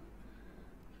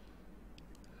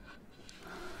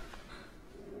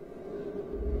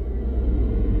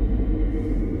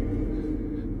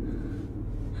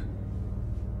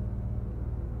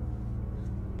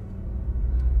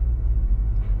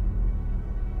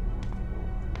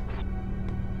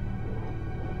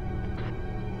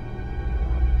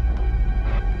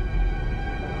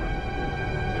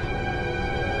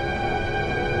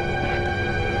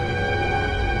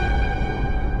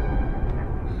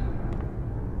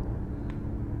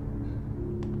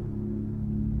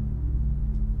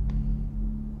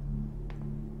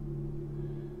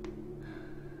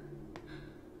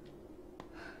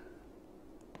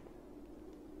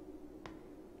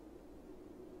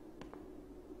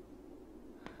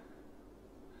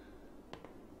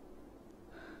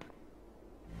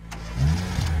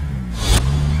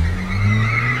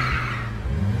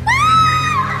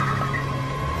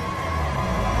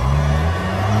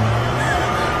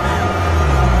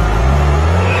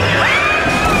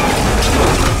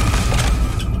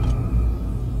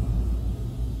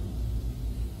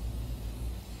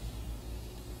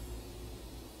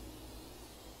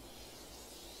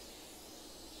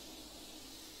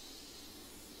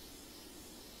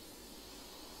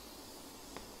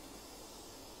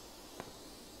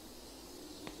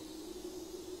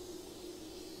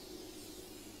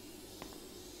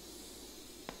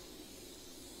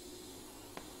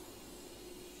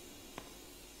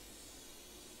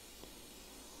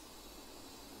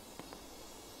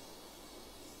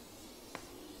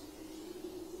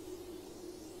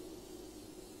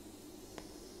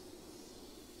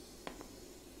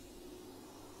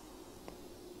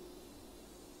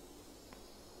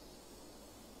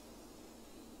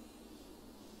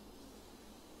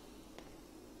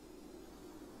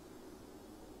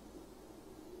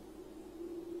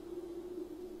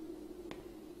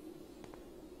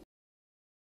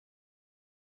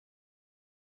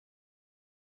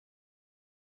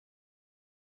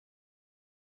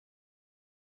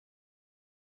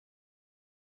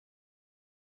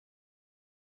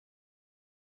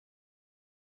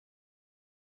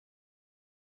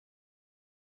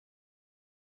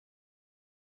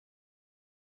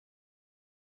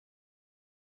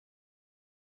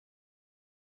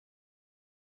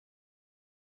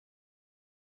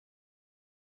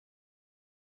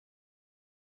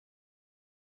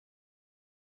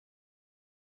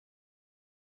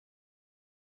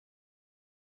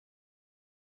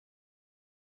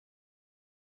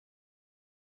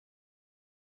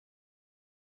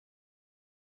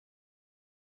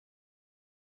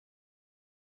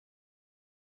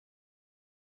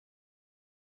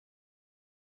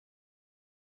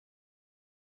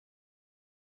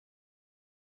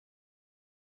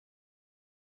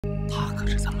他可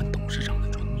是咱们董事长的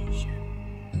准女婿，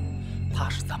他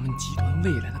是咱们集团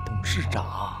未来的董事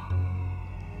长。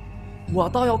我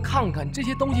倒要看看这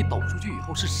些东西抖出去以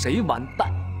后是谁完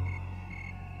蛋。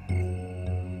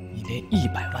你连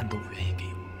100万都不愿意给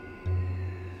我。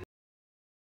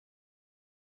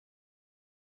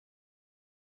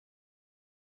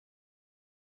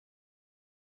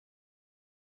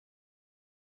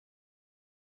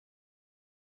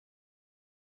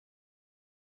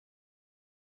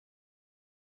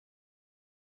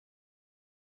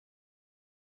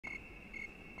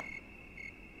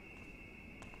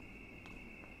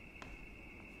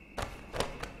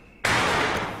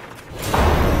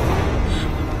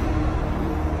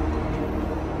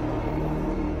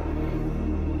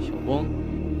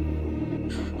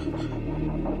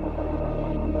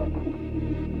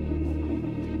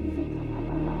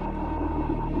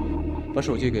把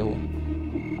手机给我。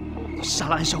你杀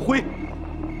了安小辉！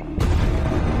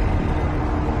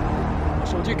把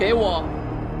手机给我。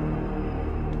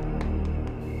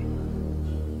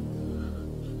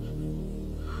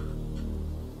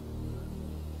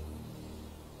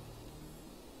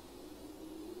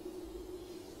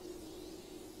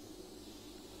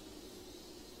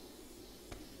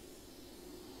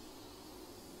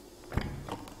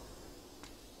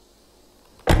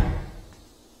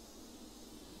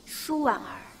舒婉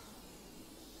儿，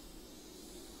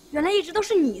原来一直都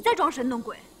是你在装神弄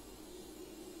鬼。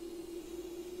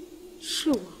是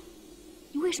我。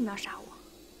你为什么要杀我？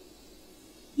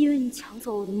因为你抢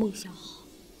走我的孟小豪，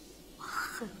我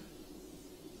恨你。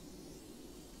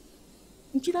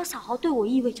你知道小豪对我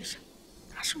意味着什么？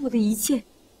他是我的一切，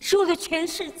是我的全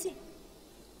世界，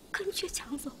可你却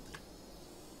抢走了。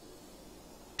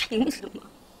凭什么？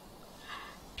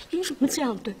凭什么这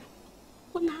样对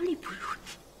我？我哪里不如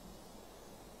你？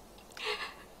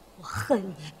我恨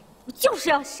你，我就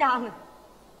是要杀了你。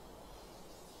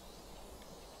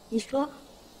你说，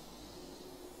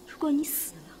如果你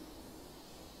死了，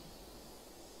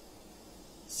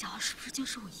小奥是不是就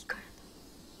是我一个人的？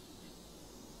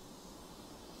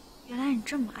原来你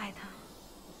这么爱他。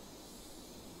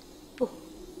不，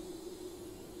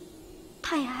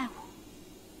他也爱我。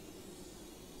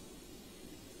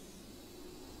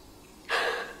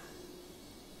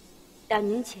2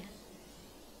年前，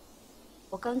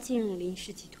我刚进入林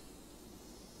氏集团，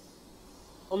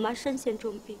我妈深陷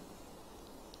重病，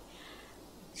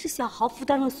是小豪负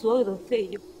担了所有的费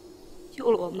用，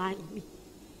救了我妈一命。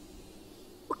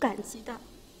我感激他，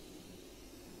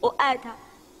我爱他，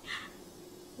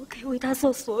我可以为他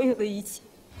做所有的一切。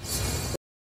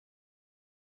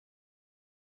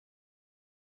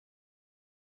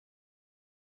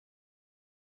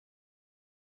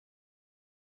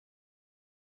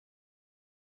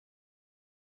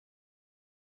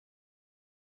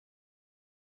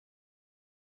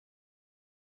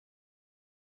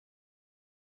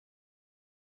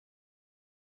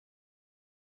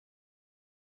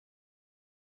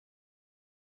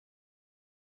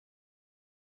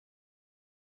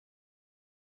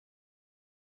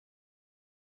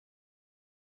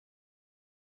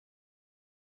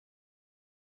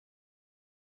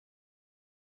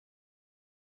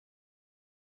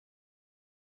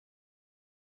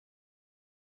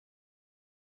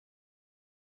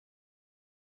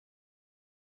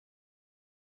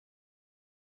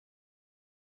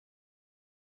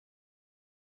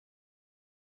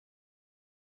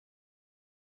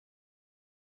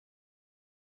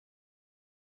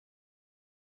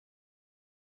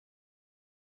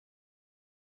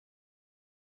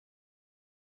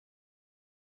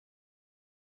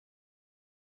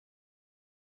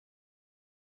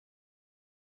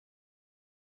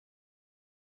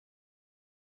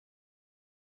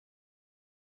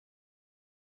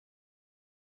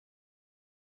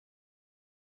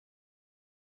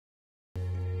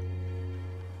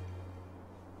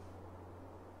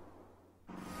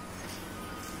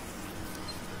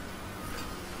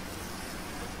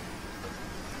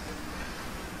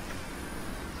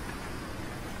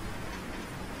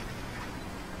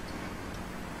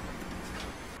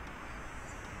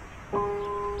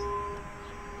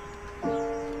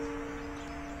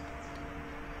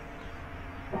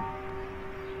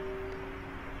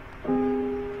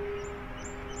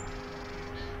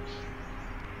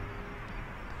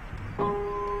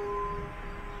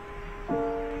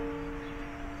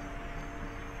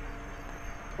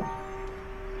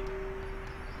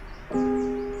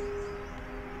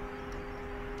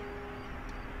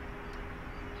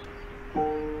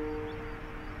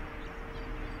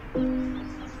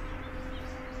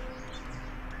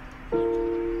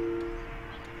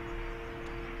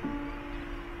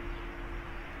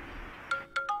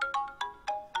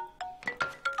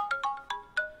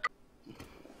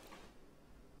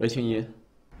喂，青怡。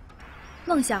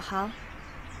孟小豪，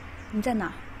你在哪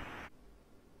儿？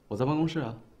我在办公室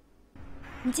啊。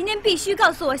你今天必须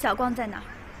告诉我小光在哪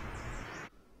儿。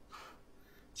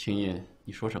青怡，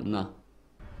你说什么呢？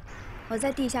我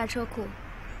在地下车库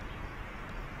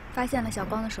发现了小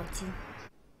光的手机。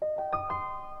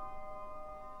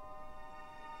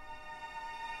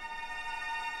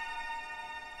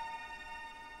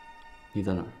你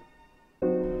在哪儿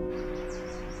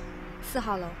？4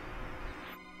号楼。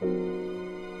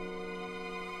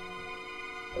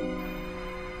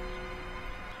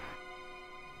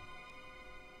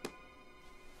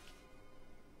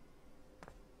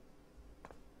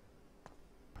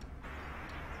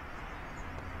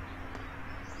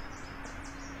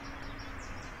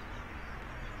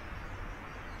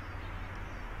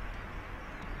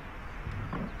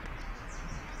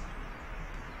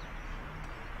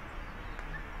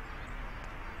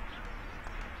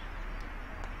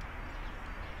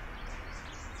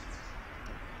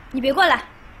你别过来！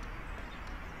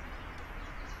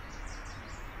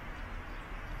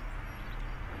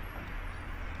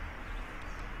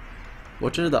我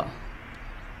知道，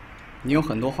你有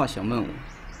很多话想问我，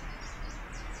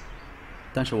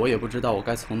但是我也不知道我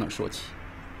该从哪儿说起。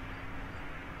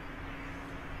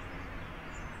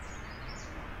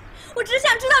我只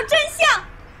想知道真相。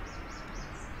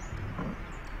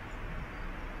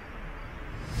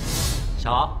小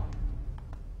豪。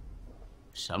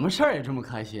什么事儿也这么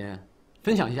开心？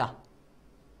分享一下。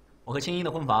我和青衣的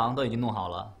婚房都已经弄好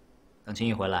了，等青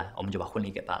衣回来，我们就把婚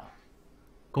礼给办了。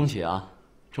恭喜啊，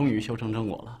终于修成正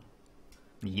果了。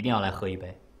你一定要来喝一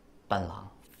杯，伴郎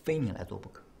非你来做不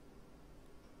可。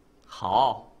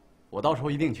好，我到时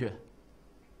候一定去。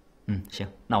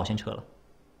行，那我先撤了。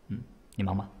你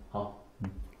忙吧。好。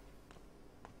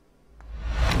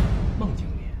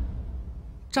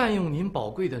占用您宝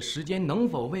贵的时间，能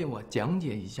否为我讲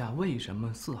解一下为什么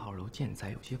4号楼建材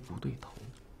有些不对头？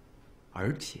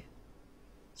而且，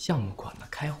项目款的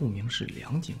开户名是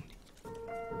梁经理。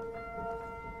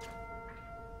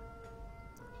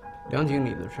梁经理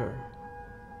的事儿，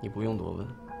你不用多问。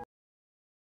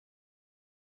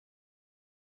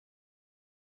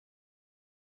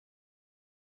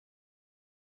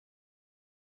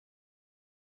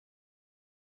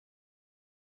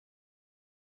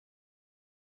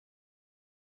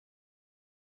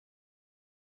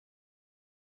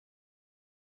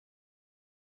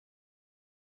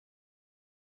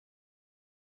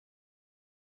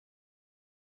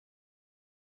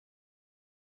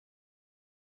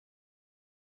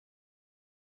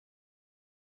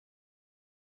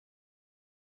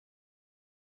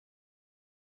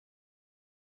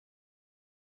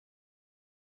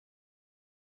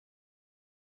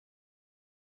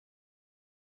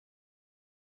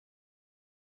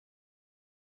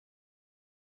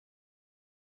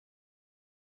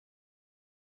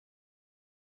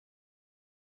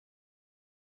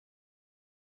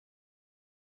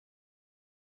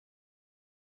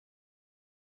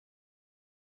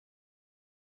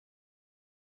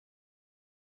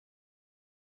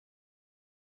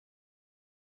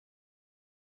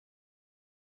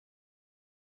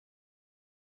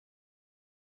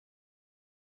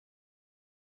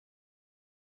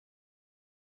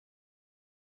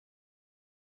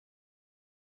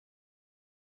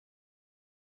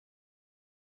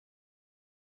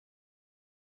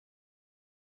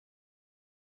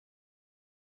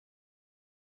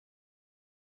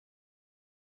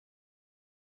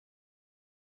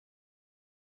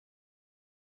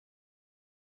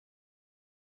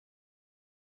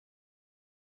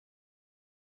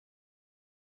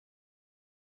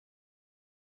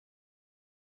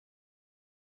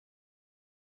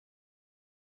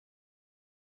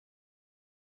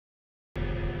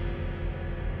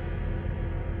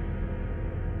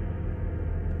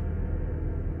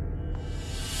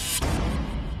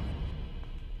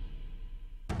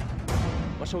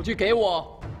把手机给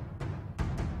我。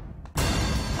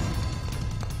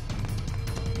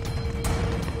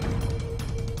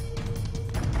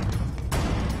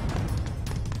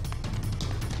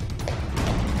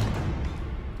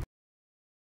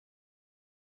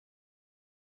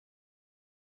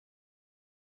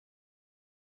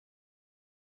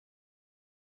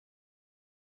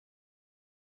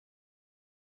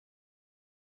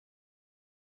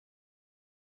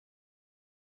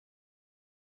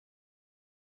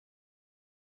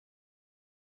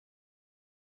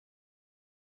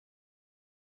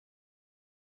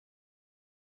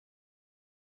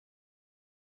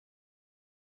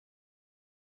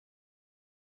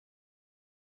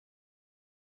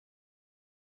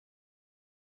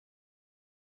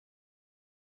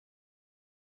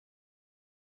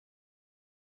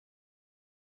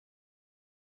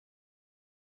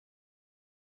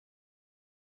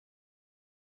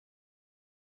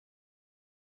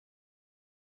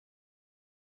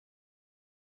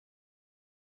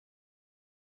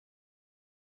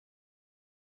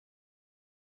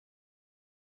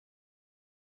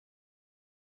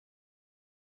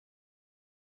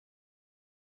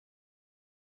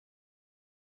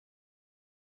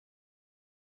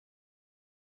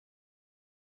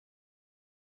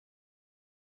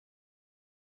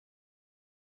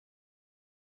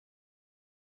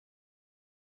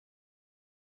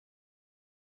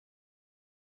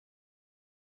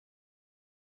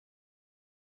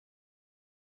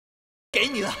给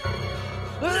你了。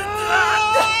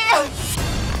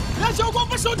让小光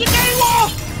把手机给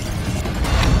我。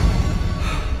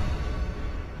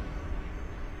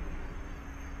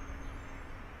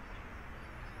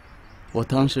我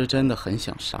当时真的很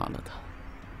想杀了他，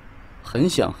很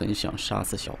想杀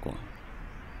死小光。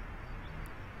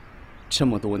这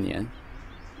么多年，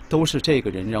都是这个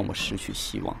人让我失去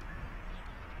希望。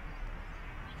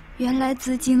原来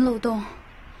资金漏洞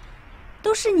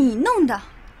都是你弄的。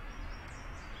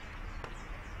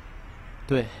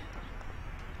对，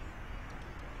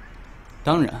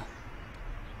当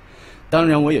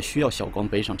然，我也需要小光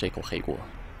背上这口黑锅。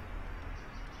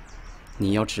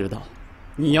你要知道，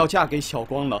你要嫁给小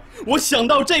光了，我想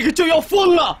到这个就要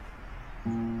疯了。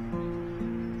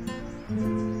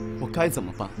我该怎么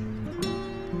办？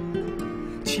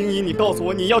青姨，你告诉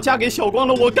我，你要嫁给小光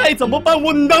了，我该怎么办？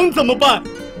我能怎么办？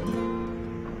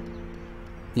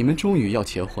你们终于要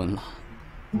结婚了，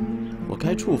我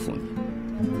该祝福你。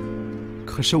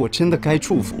可是我真的该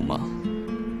祝福吗？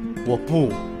我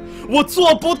不，我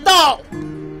做不到。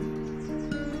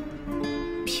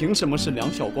凭什么是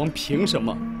梁晓光？凭什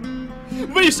么？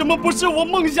为什么不是我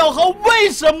孟小豪？为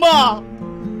什么？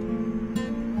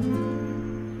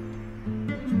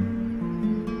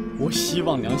我希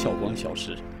望梁晓光消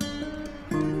失。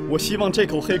我希望这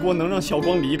口黑锅能让小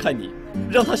光离开你，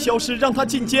让他消失，让他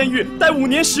进监狱，待5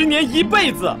年、10年、1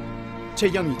辈子，这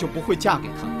样你就不会嫁给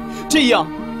他，这样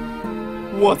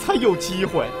我才有机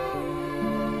会。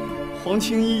黄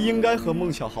青衣应该和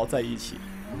孟小豪在一起，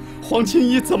黄青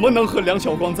衣怎么能和梁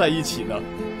晓光在一起呢？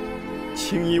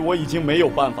青衣，我已经没有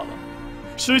办法了，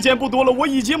时间不多了，我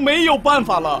已经没有办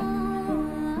法了。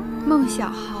孟小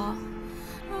豪，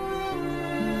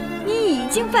你已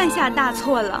经犯下大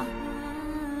错了。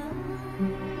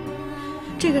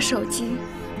这个手机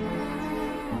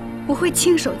我会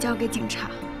亲手交给警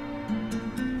察，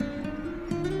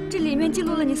这里面记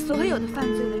录了你所有的犯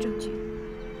罪的证据。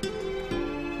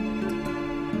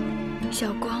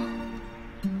小光、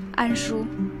安叔，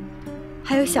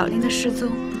还有小林的失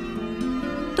踪，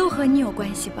都和你有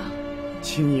关系吧？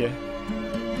青爷，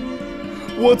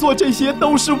我做这些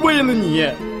都是为了你。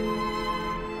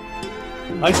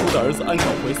安叔的儿子安小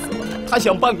辉死了，他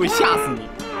想扮鬼吓死你。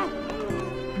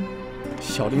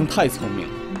小玲太聪明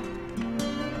了，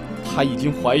她已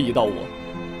经怀疑到我，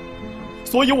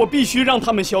所以我必须让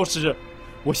他们消失。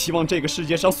我希望这个世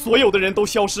界上所有的人都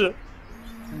消失，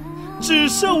只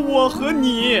剩我和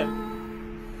你。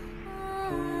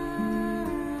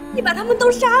你把他们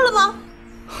都杀了吗？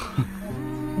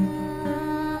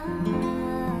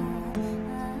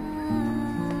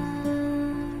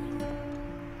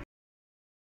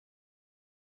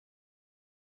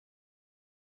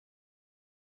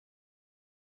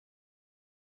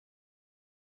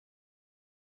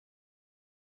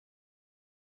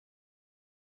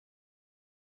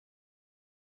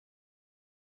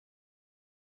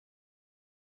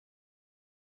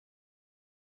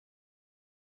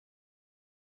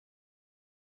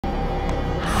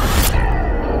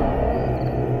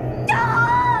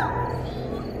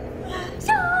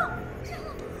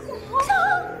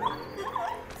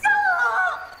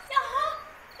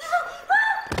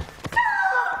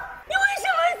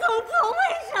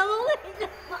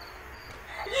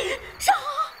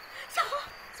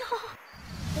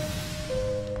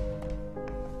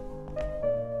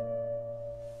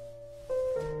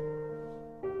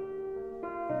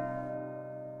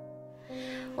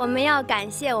我们要感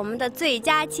谢我们的最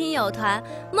佳亲友团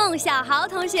孟小豪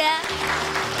同学。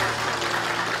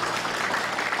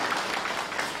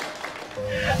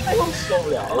哎呦，受不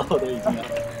了了，我都已经。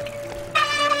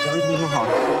两位同学好。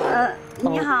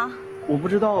你好。我不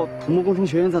知道土木工程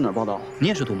学院在哪儿报道。你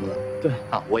也是土木的？对。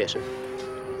啊，我也是。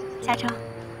下车。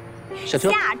下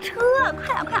车。下车，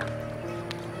快点快点。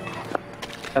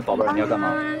哎，宝贝儿，你要干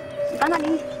嘛？你帮他给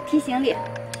你提行李，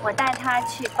我带他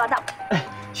去报到。哎，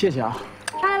谢谢啊。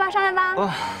上来吧，上来吧。哦，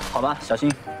好吧，小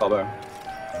心，宝贝儿。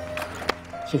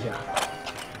谢谢啊。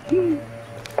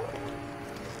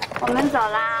我们走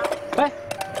啦。哎，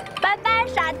拜拜，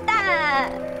傻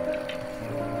蛋。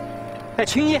哎，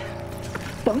青衣，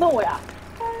等等我呀。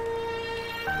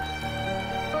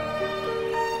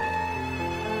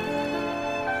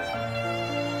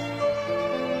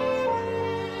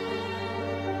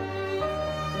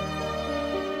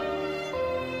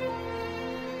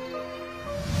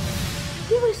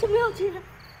你为什么要这样？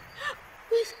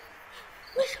为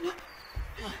什么？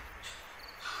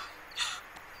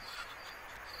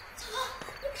小豪，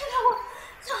你看看我，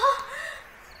小豪，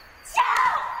小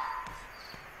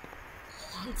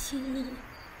黄青衣，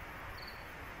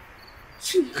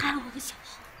是你害我的，小豪，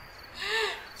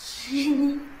是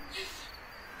你，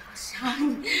我杀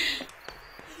你，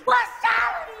我。